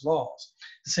interpret those laws.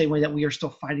 The same way that we are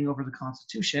still fighting over the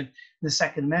Constitution, the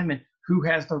Second Amendment, who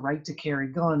has the right to carry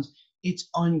guns. It's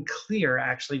unclear,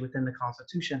 actually, within the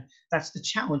Constitution. That's the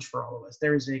challenge for all of us.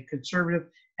 There is a conservative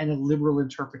and a liberal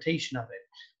interpretation of it.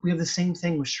 We have the same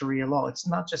thing with Sharia law. It's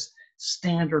not just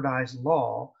standardized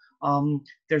law.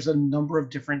 There's a number of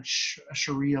different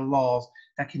Sharia laws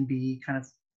that can be kind of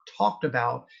talked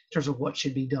about in terms of what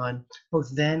should be done, both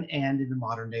then and in the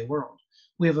modern day world.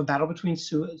 We have a battle between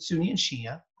Sunni and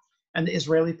Shia, and the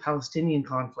Israeli-Palestinian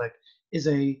conflict is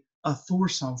a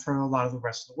Thorsum for a lot of the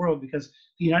rest of the world, because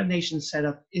the United Nations set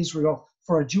up Israel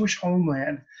for a Jewish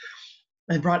homeland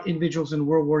and brought individuals in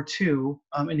World War II,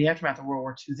 in the aftermath of World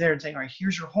War II there, and saying, all right,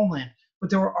 here's your homeland. But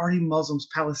there were already Muslims,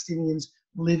 Palestinians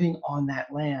living on that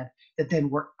land that then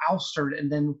were ousted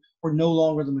and then were no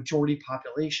longer the majority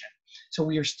population. So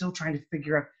we are still trying to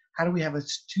figure out how do we have a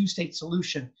two-state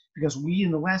solution, because we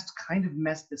in the West kind of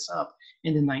messed this up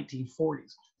in the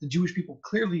 1940s. The Jewish people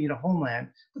clearly need a homeland,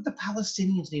 but the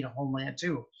Palestinians need a homeland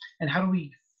too. And how do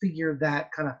we figure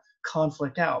that kind of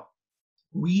conflict out?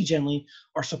 We generally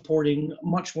are supporting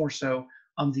much more so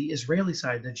on the Israeli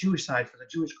side, the Jewish side, for the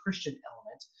Jewish Christian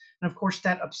element. And of course,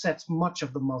 that upsets much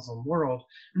of the Muslim world.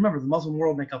 Remember, the Muslim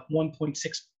world make up 1.6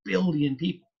 billion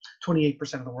people,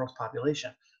 28% of the world's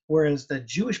population, whereas the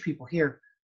Jewish people here,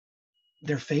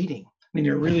 they're fading. I mean,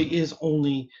 there really is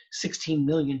only 16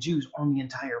 million Jews on the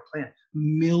entire planet,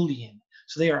 million.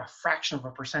 So they are a fraction of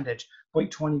a percentage,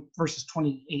 0.20 versus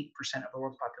 28% of the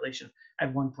world's population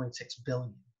at 1.6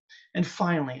 billion. And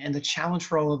finally, and the challenge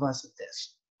for all of us is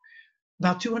this: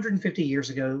 about 250 years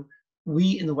ago,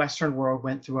 we in the Western world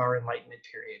went through our Enlightenment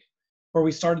period, where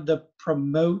we started to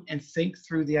promote and think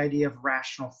through the idea of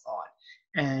rational thought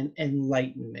and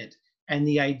enlightenment, and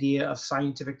the idea of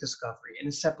scientific discovery and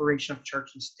the separation of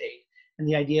church and state, and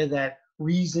the idea that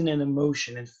reason and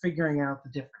emotion and figuring out the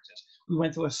differences. We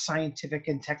went through a scientific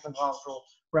and technological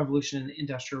revolution and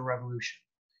industrial revolution.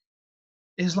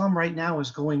 Islam right now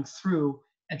is going through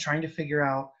and trying to figure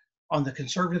out, on the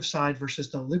conservative side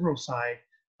versus the liberal side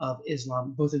of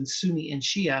Islam, both in Sunni and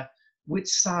Shia, which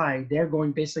side they're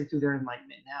going basically through their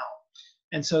enlightenment now.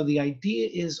 And so the idea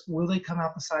is, will they come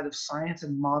out the side of science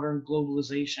and modern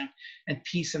globalization and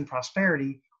peace and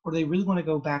prosperity, or do they really want to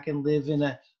go back and live in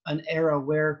an era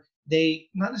where they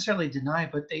not necessarily deny,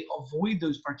 but they avoid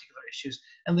those particular issues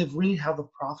and live really how the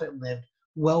Prophet lived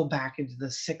well back into the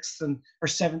 6th and or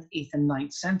 7th, 8th, and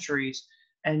 9th centuries,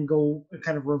 and go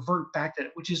kind of revert back to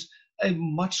it, which is a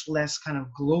much less kind of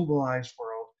globalized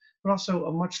world, but also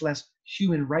a much less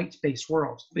human rights-based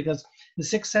world. Because in the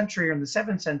 6th century or in the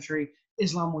 7th century,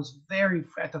 Islam was very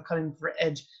at the cutting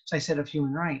edge, as I said, of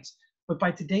human rights. But by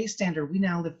today's standard, we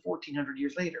now live 1,400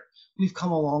 years later. We've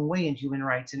come a long way in human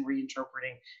rights and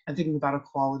reinterpreting and thinking about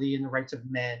equality and the rights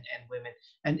of men and women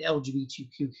and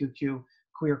LGBTQ,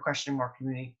 queer question mark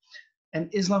community. And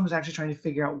Islam is actually trying to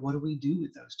figure out, what do we do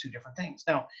with those two different things?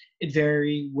 Now, it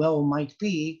very well might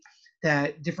be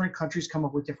that different countries come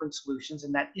up with different solutions,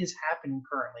 and that is happening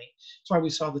currently. That's why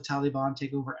we saw the Taliban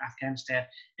take over Afghanistan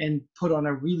and put on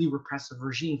a really repressive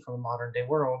regime for the modern day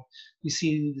world. We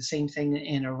see the same thing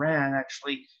in Iran,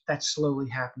 actually, that's slowly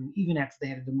happening, even after they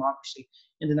had a democracy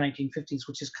in the 1950s,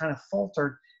 which has kind of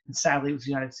faltered. And sadly, it was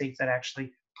the United States that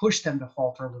actually pushed them to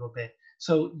falter a little bit.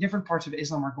 So different parts of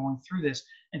Islam are going through this.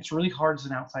 And it's really hard as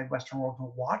an outside Western world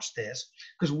to watch this,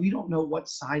 because we don't know what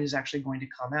side is actually going to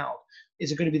come out.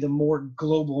 Is it going to be the more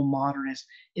global modernist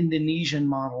Indonesian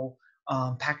model,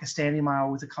 Pakistani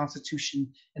model with a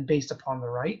constitution and based upon the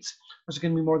rights? Or is it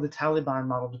going to be more the Taliban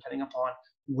model, depending upon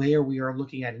where we are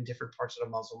looking at in different parts of the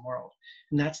Muslim world?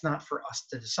 And that's not for us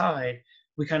to decide.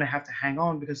 We kind of have to hang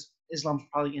on, because Islam's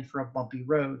probably in for a bumpy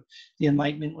road. The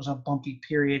Enlightenment was a bumpy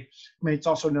period. I mean, it's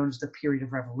also known as the period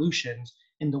of revolutions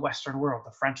in the Western world,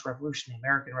 the French Revolution, the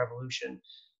American Revolution.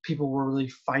 People were really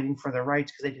fighting for their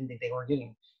rights because they didn't think they were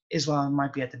getting. Islam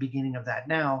might be at the beginning of that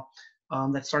now.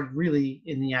 That started really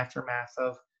in the aftermath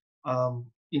of kind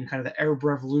of the Arab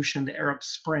Revolution, the Arab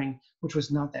Spring, which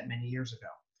was not that many years ago.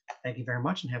 Thank you very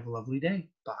much and have a lovely day.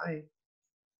 Bye.